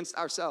people, but against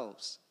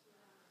ourselves.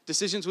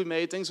 Decisions we've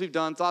made, things we've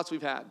done, thoughts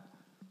we've had.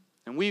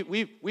 And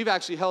we've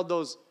actually held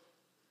those,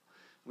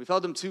 we've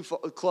held them too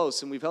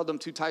close and we've held them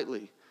too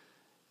tightly.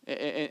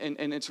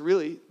 And it's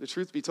really, the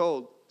truth be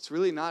told, it's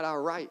really not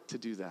our right to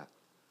do that.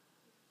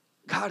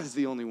 God is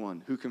the only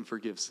one who can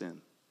forgive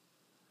sin.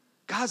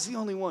 God's the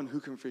only one who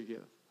can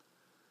forgive.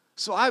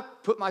 So I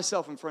put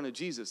myself in front of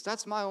Jesus.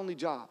 That's my only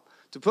job,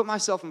 to put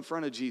myself in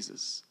front of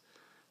Jesus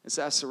and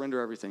say, I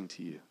surrender everything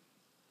to you.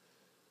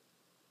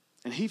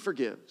 And he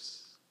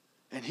forgives.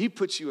 And he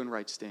puts you in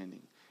right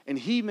standing. And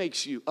he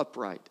makes you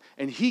upright.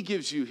 And he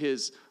gives you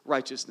his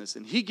righteousness.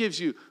 And he gives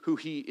you who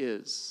he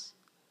is.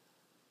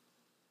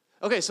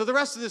 Okay, so the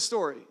rest of this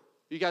story.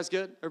 You guys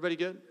good? Everybody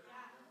good?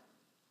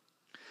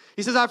 Yeah.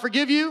 He says, I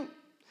forgive you.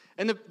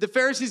 And the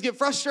Pharisees get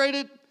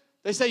frustrated.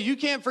 They say, you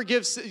can't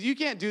forgive, you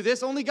can't do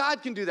this. Only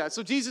God can do that.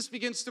 So Jesus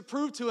begins to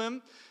prove to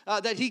him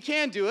that he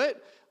can do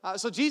it.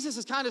 So Jesus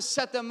has kind of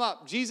set them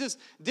up. Jesus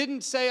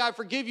didn't say, I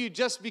forgive you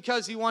just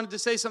because he wanted to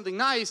say something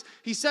nice.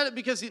 He said it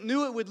because he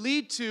knew it would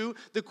lead to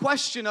the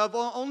question of,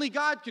 well, only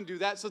God can do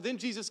that. So then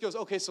Jesus goes,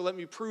 okay, so let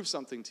me prove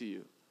something to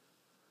you.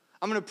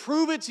 I'm going to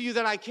prove it to you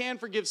that I can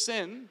forgive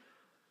sin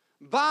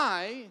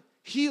by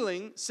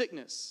healing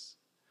sickness.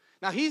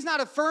 Now, he's not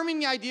affirming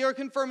the idea or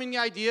confirming the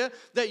idea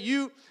that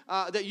you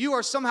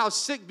are somehow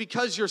sick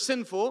because you're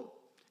sinful.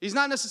 He's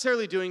not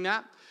necessarily doing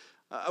that.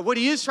 What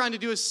he is trying to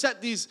do is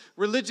set these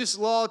religious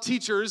law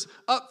teachers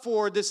up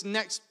for this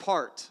next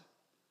part.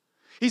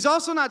 He's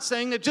also not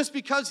saying that just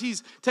because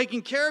he's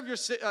taking care of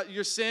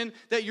your sin,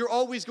 that you're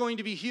always going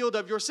to be healed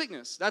of your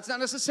sickness. That's not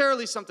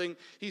necessarily something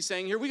he's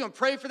saying here. We're going to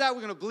pray for that.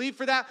 We're going to believe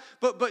for that.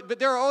 But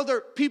there are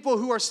other people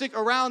who are sick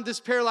around this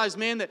paralyzed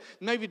man that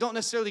maybe don't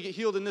necessarily get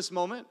healed in this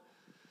moment.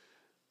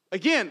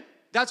 Again,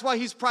 that's why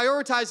he's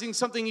prioritizing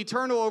something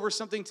eternal over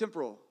something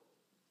temporal,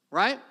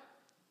 right?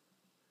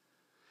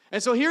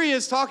 And so here he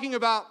is talking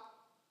about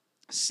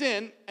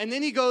sin, and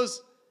then he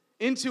goes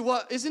into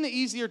what, isn't it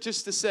easier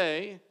just to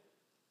say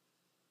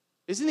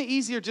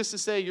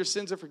your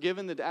sins are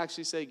forgiven than to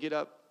actually say get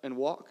up and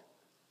walk?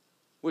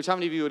 Which, how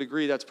many of you would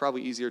agree that's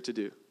probably easier to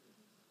do?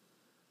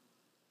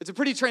 It's a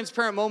pretty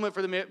transparent moment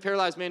for the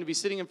paralyzed man to be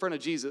sitting in front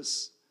of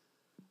Jesus,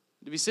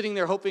 to be sitting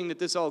there hoping that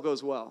this all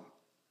goes well.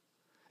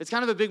 It's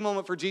kind of a big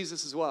moment for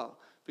Jesus as well,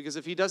 because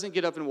if he doesn't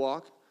get up and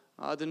walk,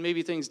 then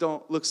maybe things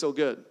don't look so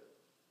good.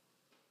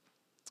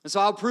 And so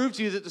I'll prove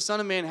to you that the Son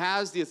of Man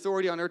has the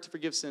authority on earth to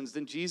forgive sins.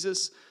 Then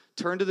Jesus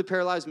turned to the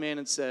paralyzed man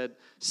and said,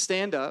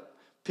 stand up,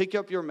 pick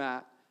up your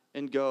mat,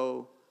 and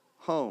go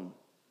home.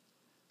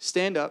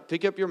 Stand up,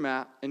 pick up your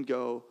mat, and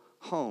go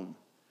home.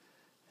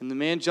 And the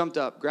man jumped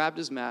up, grabbed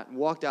his mat, and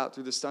walked out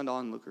through the stunned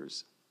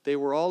onlookers. They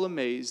were all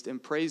amazed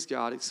and praised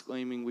God,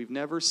 exclaiming, we've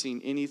never seen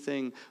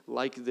anything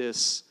like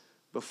this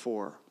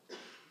before.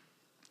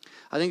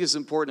 I think it's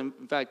important.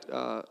 In fact,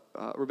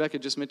 Rebecca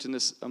just mentioned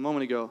this a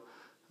moment ago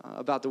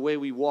about the way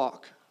we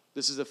walk.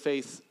 This is a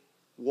faith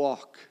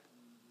walk.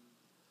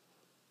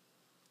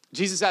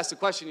 Jesus asked the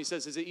question. He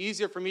says, is it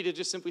easier for me to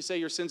just simply say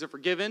your sins are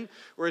forgiven,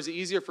 or is it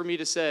easier for me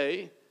to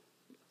say,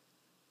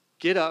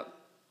 get up,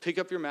 pick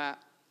up your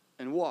mat,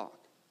 and walk?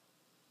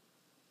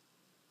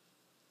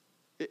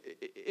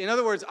 In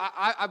other words,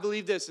 I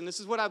believe this, and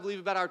this is what I believe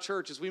about our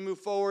church as we move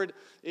forward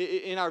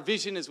in our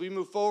vision, as we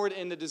move forward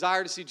in the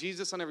desire to see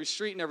Jesus on every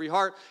street and every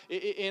heart,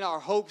 in our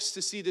hopes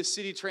to see this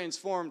city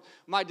transformed.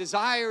 My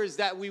desire is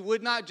that we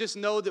would not just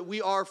know that we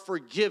are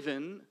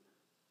forgiven,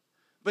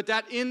 but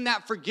that in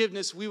that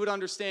forgiveness we would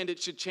understand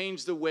it should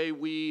change the way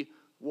we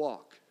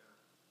walk.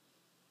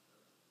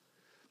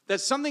 That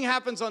something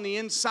happens on the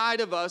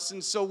inside of us,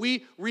 and so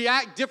we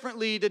react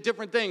differently to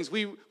different things.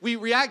 We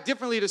react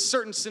differently to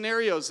certain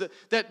scenarios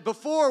that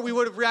before we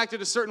would have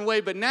reacted a certain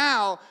way, but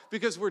now,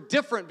 because we're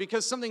different,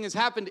 because something has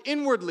happened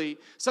inwardly,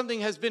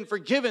 something has been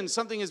forgiven,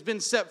 something has been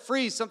set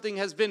free, something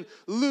has been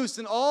loosed,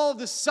 and all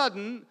of a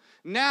sudden,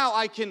 now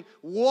I can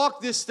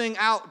walk this thing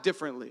out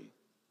differently.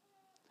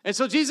 And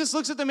so Jesus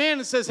looks at the man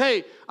and says,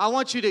 hey, I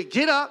want you to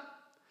get up,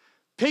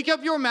 pick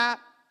up your mat,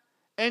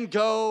 and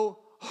go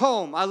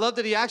home. I love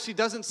that he actually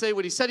doesn't say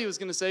what he said he was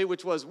going to say,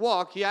 which was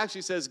walk. He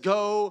actually says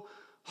go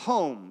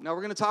home. Now,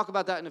 we're going to talk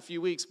about that in a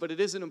few weeks, but it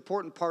is an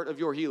important part of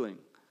your healing.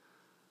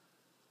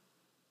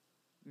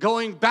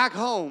 Going back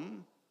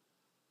home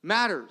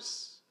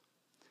matters,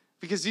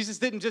 because Jesus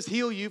didn't just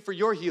heal you for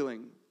your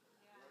healing.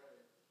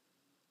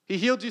 He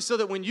healed you so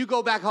that when you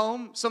go back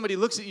home, somebody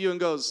looks at you and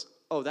goes,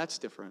 oh, that's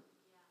different.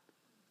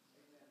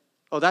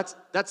 Oh, that's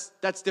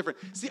different.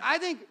 See, I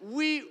think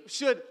we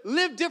should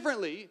live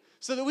differently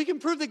so that we can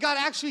prove that God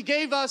actually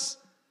gave us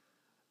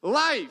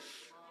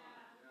life.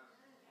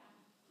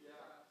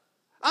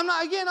 I'm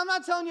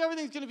not telling you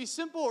everything's going to be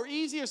simple or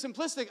easy or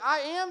simplistic. I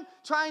am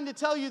trying to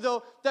tell you,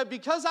 though, that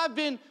because I've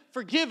been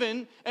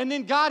forgiven and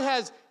then God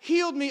has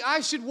healed me,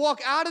 I should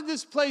walk out of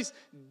this place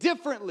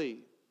differently.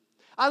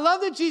 I love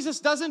that Jesus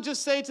doesn't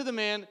just say to the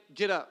man,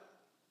 get up.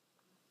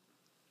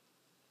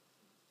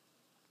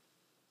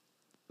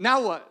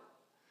 Now what?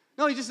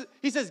 No,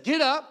 he says,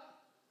 get up.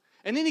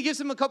 And then he gives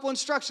him a couple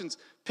instructions.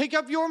 Pick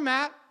up your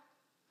mat,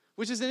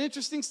 which is an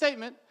interesting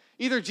statement.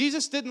 Either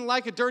Jesus didn't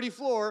like a dirty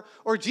floor,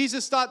 or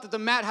Jesus thought that the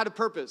mat had a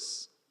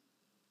purpose.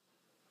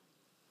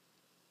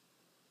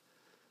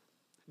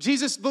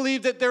 Jesus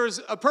believed that there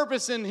was a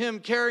purpose in him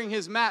carrying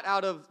his mat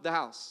out of the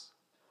house.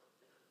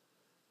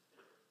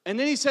 And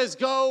then he says,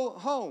 go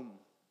home.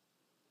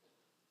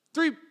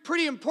 Three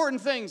pretty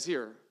important things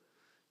here.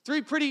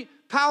 Three pretty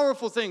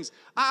powerful things.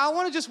 I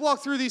want to just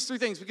walk through these three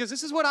things because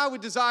this is what I would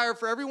desire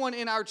for everyone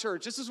in our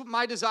church. This is what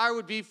my desire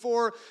would be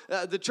for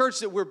the church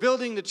that we're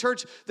building, the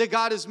church that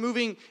God is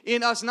moving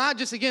in us. Not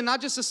just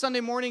a Sunday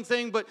morning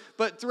thing, but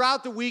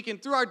throughout the week and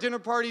through our dinner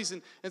parties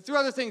and through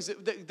other things,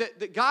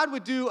 that God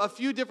would do a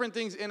few different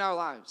things in our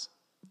lives.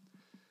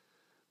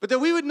 But that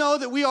we would know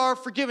that we are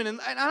forgiven. And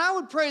I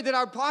would pray that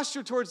our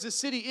posture towards this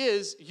city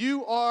is,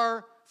 you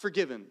are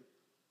forgiven.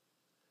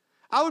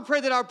 I would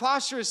pray that our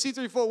posture as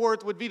C3 Fort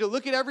Worth would be to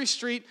look at every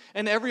street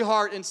and every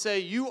heart and say,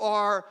 you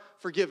are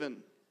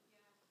forgiven.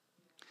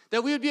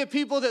 That we would be a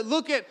people that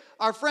look at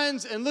our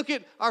friends and look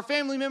at our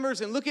family members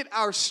and look at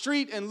our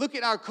street and look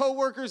at our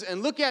coworkers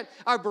and look at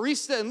our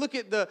barista and look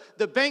at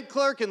the bank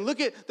clerk and look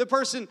at the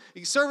person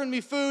serving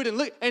me food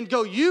and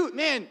go,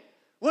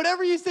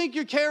 whatever you think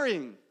you're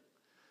carrying,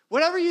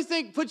 whatever you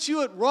think puts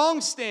you at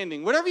wrong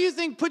standing, whatever you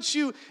think puts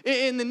you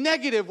in the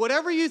negative,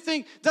 whatever you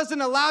think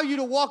doesn't allow you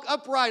to walk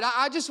upright,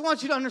 I just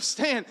want you to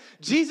understand,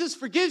 Jesus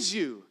forgives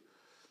you.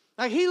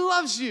 Like, he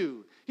loves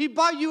you. He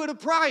bought you at a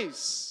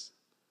price.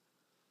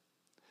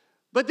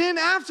 But then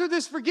after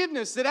this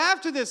forgiveness,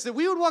 that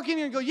we would walk in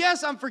here and go,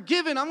 yes, I'm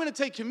forgiven. I'm going to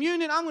take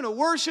communion. I'm going to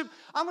worship.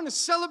 I'm going to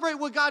celebrate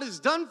what God has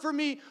done for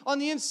me on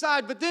the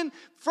inside. But then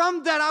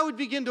from that, I would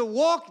begin to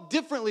walk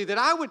differently, that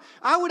I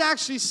would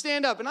actually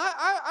stand up. And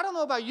I don't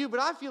know about you, but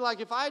I feel like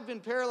if I had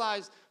been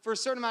paralyzed for a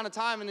certain amount of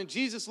time and then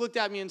Jesus looked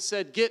at me and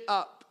said, get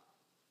up,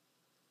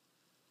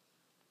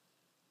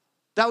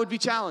 that would be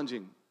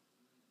challenging.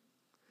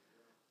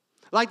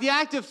 Like, the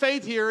act of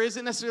faith here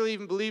isn't necessarily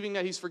even believing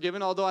that he's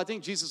forgiven, although I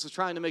think Jesus was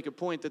trying to make a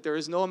point that there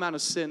is no amount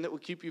of sin that will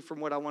keep you from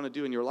what I want to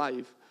do in your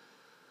life.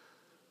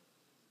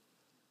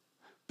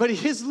 But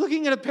he is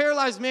looking at a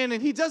paralyzed man,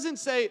 and he doesn't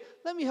say,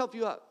 let me help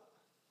you up.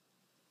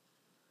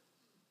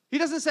 He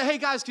doesn't say, hey,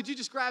 guys, could you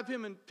just grab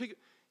him and pick him?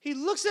 He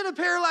looks at a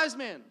paralyzed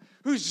man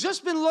who's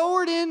just been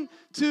lowered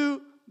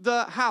into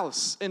the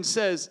house and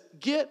says,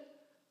 get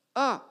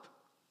up.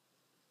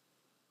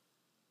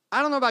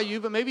 I don't know about you,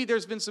 but maybe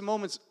there's been some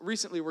moments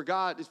recently where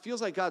it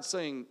feels like God's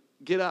saying,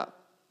 get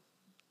up.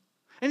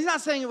 And he's not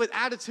saying it with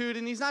attitude,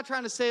 and he's not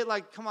trying to say it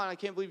like, come on, I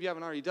can't believe you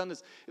haven't already done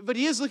this. But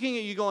he is looking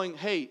at you going,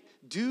 hey,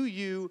 do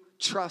you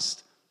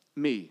trust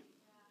me?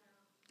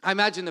 I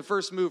imagine the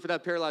first move for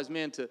that paralyzed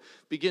man to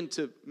begin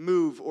to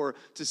move or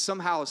to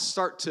somehow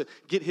start to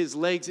get his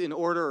legs in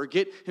order or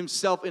get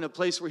himself in a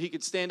place where he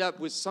could stand up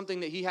was something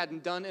that he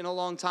hadn't done in a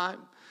long time.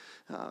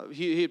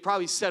 He had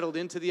probably settled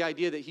into the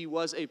idea that he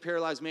was a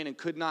paralyzed man and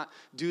could not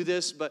do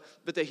this, but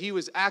that he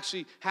was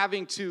actually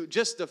having to,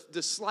 just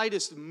the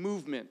slightest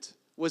movement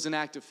was an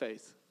act of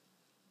faith.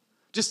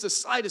 Just the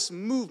slightest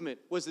movement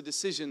was a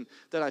decision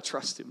that I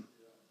trust him.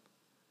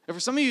 And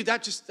for some of you,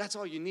 that's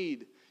all you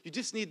need. You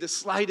just need the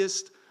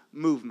slightest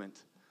movement.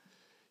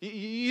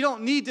 You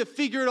don't need to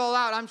figure it all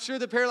out. I'm sure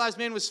the paralyzed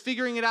man was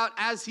figuring it out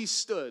as he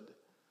stood.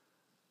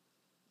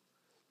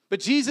 But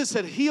Jesus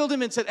had healed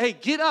him and said, hey,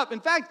 get up. In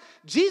fact,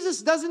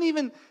 Jesus doesn't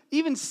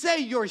even say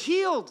you're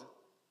healed.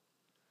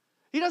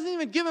 He doesn't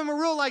even give him a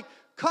real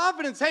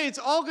confidence, hey, it's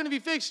all going to be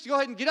fixed. Go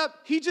ahead and get up.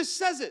 He just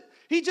says it.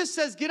 He just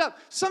says, get up.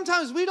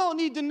 Sometimes we don't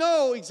need to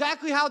know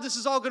exactly how this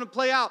is all going to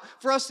play out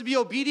for us to be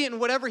obedient in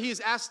whatever he has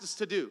asked us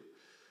to do.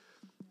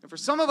 And for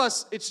some of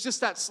us, it's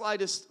just that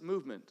slightest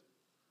movement.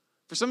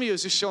 For some of you,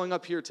 it's just showing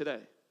up here today,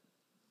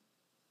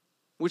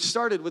 which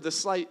started with a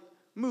slight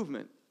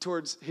movement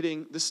towards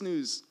hitting the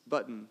snooze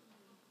button.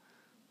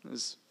 It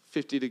was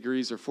 50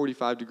 degrees or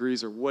 45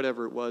 degrees or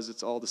whatever it was.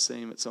 It's all the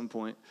same at some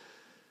point.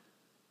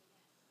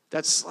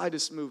 That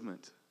slightest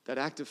movement, that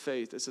act of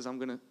faith that says, I'm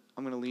gonna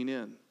lean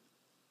in.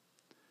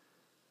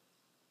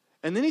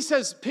 And then he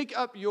says, pick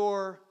up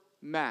your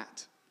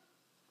mat.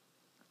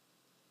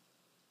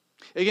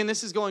 Again,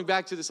 this is going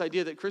back to this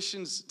idea that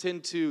Christians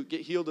tend to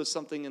get healed of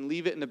something and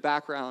leave it in the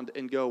background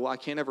and go, well, I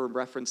can't ever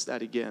reference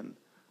that again.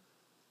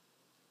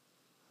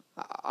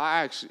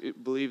 I actually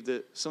believe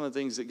that some of the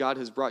things that God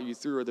has brought you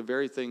through are the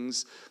very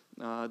things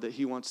that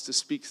he wants to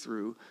speak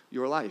through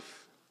your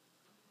life.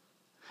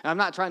 And I'm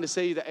not trying to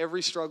say that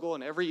every struggle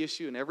and every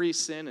issue and every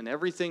sin and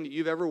everything that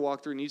you've ever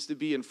walked through needs to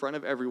be in front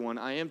of everyone.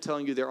 I am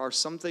telling you there are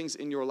some things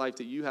in your life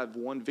that you have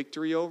won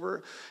victory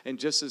over. And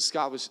just as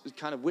Scott was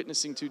kind of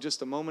witnessing to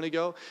just a moment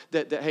ago,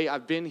 that hey,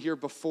 I've been here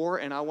before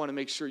and I want to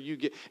make sure you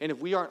get. And if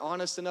we aren't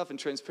honest enough and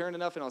transparent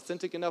enough and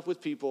authentic enough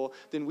with people,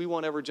 then we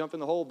won't ever jump in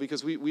the hole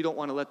because we don't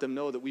want to let them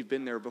know that we've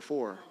been there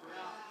before.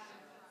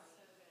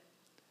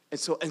 And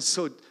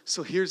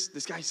so here's,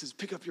 this guy says,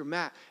 pick up your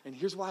mat. And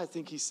here's why I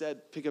think he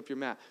said, pick up your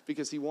mat.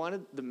 Because he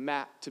wanted the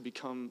mat to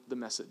become the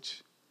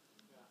message.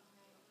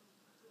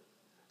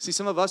 See,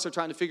 some of us are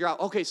trying to figure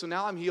out, okay, so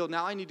now I'm healed.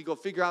 Now I need to go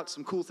figure out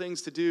some cool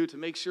things to do to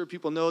make sure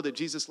people know that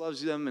Jesus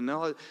loves them. And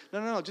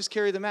no, just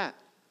carry the mat.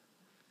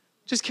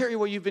 Just carry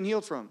what you've been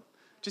healed from.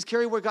 Just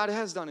carry what God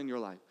has done in your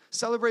life.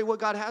 Celebrate what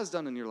God has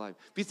done in your life.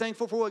 Be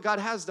thankful for what God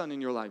has done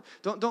in your life.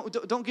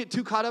 Don't get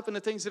too caught up in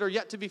the things that are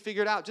yet to be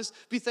figured out. Just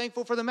be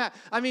thankful for the mat.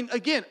 I mean,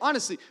 again,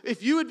 honestly,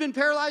 if you had been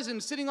paralyzed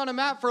and sitting on a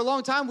mat for a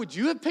long time, would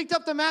you have picked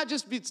up the mat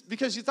just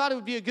because you thought it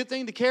would be a good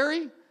thing to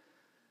carry?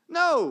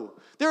 No.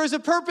 There is a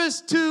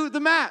purpose to the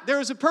mat. There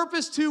is a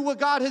purpose to what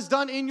God has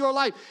done in your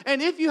life.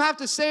 And if you have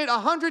to say it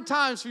 100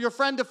 times for your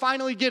friend to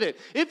finally get it,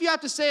 if you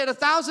have to say it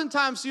 1,000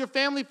 times so your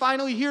family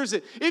finally hears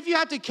it, if you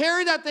have to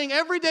carry that thing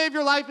every day of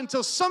your life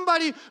until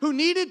somebody who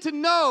needed to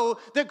know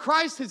that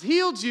Christ has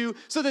healed you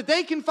so that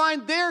they can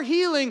find their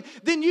healing,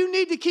 then you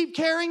need to keep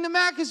carrying the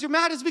mat because your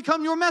mat has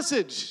become your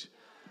message.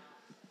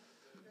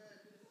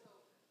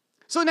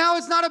 So now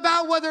it's not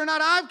about whether or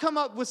not I've come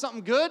up with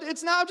something good.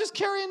 It's now I'm just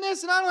carrying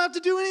this and I don't have to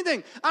do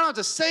anything. I don't have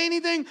to say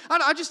anything.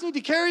 I just need to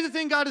carry the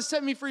thing God has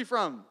set me free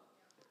from.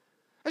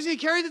 I just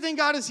need to carry the thing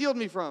God has healed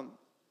me from.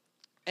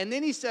 And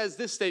then he says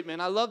this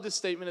statement. I love this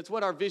statement. It's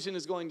what our vision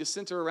is going to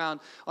center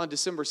around on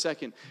December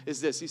 2nd is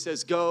this. He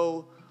says,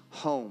 go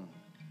home.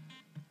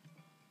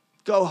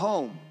 Go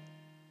home.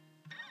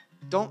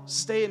 Don't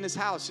stay in this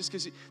house just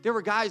because there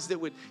were guys that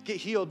would get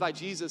healed by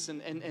Jesus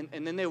and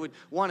then they would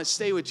want to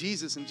stay with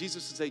Jesus and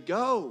Jesus would say,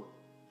 go.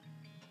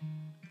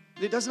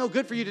 It does no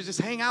good for you to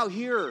just hang out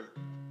here.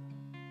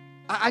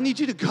 I need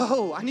you to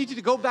go. I need you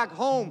to go back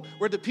home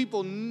where the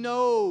people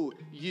know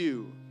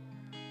you,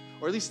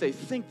 or at least they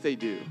think they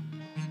do.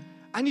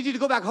 I need you to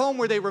go back home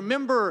where they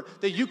remember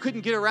that you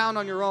couldn't get around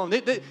on your own.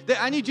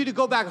 I need you to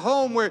go back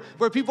home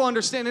where people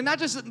understand. And not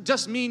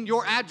just mean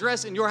your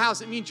address and your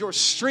house. It means your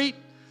street.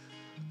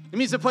 It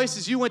means the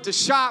places you went to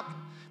shop.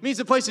 It means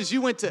the places you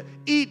went to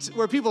eat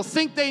where people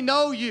think they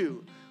know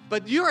you.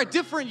 But you're a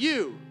different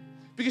you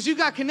because you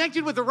got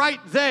connected with the right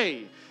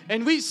they.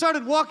 And we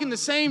started walking the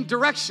same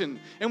direction.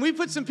 And we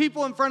put some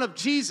people in front of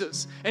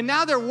Jesus. And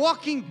now they're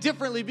walking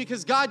differently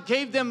because God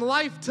gave them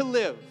life to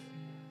live.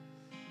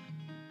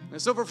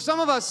 And so for some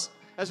of us,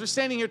 as we're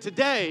standing here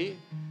today,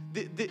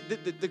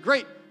 the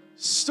great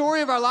story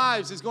of our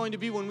lives is going to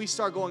be when we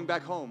start going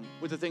back home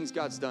with the things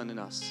God's done in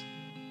us.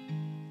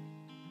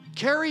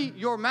 Carry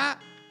your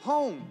mat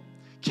home.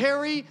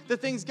 Carry the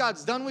things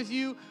God's done with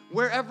you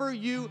wherever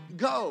you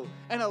go.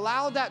 And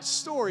allow that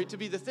story to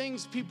be the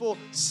things people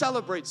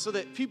celebrate so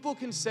that people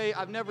can say,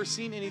 I've never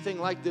seen anything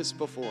like this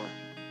before.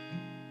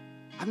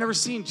 I've never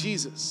seen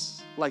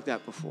Jesus like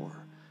that before.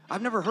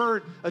 I've never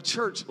heard a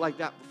church like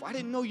that before. I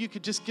didn't know you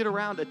could just get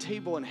around a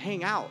table and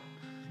hang out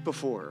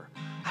before.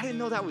 I didn't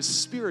know that was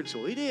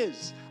spiritual. It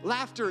is.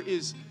 Laughter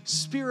is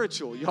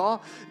spiritual,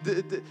 y'all.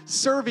 The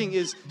serving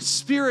is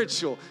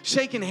spiritual.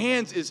 Shaking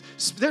hands is,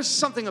 there's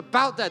something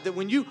about that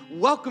when you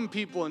welcome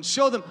people and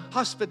show them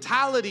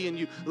hospitality and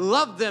you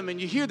love them and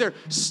you hear their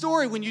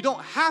story when you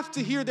don't have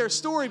to hear their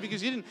story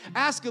because you didn't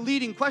ask a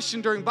leading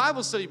question during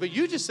Bible study, but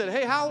you just said,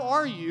 hey, how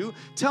are you?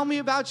 Tell me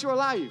about your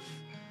life.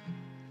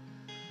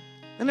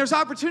 And there's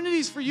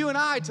opportunities for you and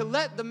I to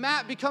let the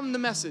mat become the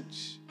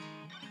message.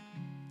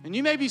 And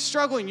you may be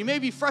struggling, you may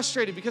be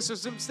frustrated because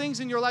there's some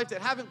things in your life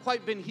that haven't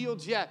quite been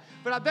healed yet.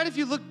 But I bet if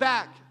you look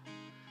back,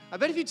 I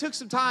bet if you took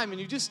some time and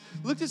you just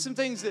looked at some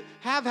things that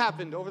have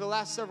happened over the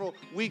last several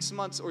weeks,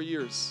 months, or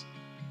years,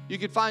 you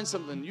could find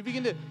something. You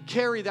begin to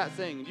carry that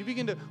thing. You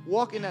begin to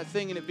walk in that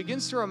thing, and it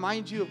begins to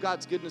remind you of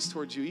God's goodness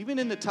towards you. Even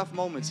in the tough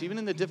moments, even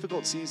in the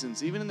difficult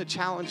seasons, even in the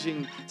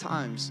challenging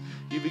times,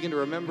 you begin to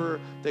remember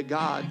that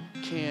God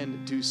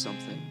can do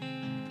something.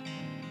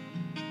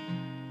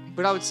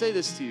 But I would say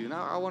this to you, and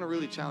I want to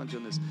really challenge you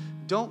on this.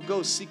 Don't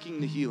go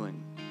seeking the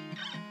healing.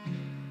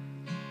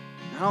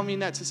 I don't mean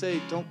that to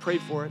say don't pray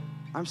for it.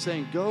 I'm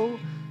saying go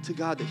to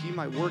God that He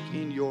might work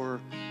in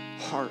your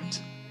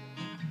heart.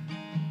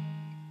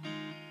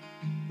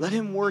 Let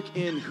Him work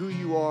in who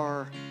you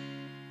are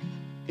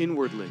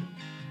inwardly.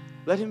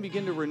 Let Him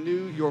begin to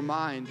renew your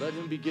mind. Let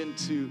Him begin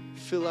to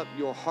fill up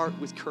your heart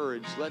with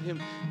courage. Let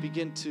Him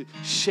begin to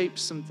shape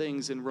some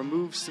things and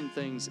remove some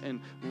things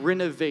and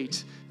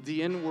renovate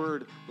the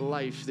inward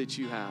life that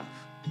you have.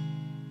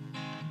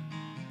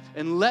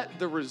 And let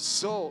the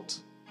result,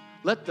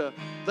 let the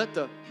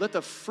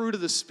fruit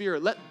of the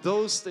Spirit, let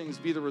those things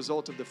be the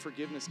result of the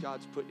forgiveness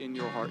God's put in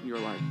your heart and your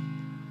life.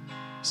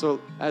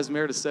 So as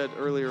Meredith said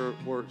earlier,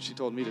 or she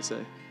told me to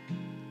say,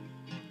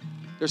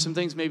 there's some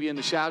things maybe in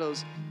the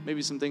shadows,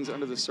 maybe some things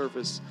under the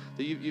surface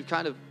that you've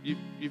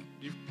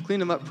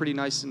cleaned them up pretty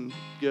nice and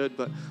good,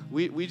 but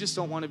we just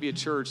don't want to be a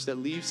church that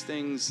leaves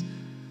things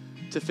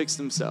to fix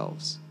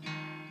themselves.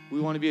 We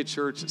want to be a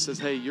church that says,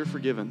 hey, you're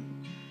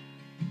forgiven.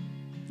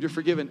 You're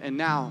forgiven, and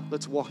now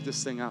let's walk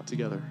this thing out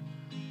together.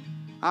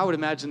 I would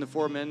imagine the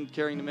 4 men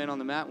carrying the man on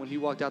the mat, when he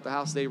walked out the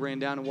house, they ran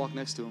down and walked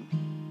next to him.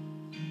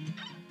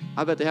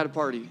 I bet they had a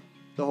party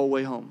the whole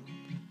way home.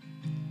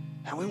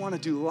 And we want to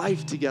do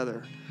life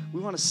together.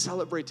 We want to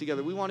celebrate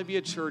together. We want to be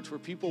a church where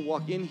people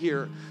walk in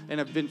here and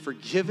have been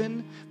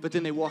forgiven, but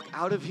then they walk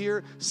out of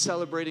here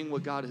celebrating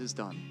what God has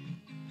done.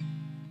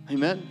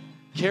 Amen?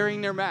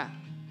 Carrying their mat,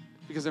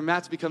 because their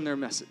mat's become their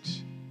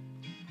message.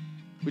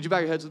 Would you bow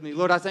your heads with me?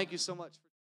 Lord, I thank you so much.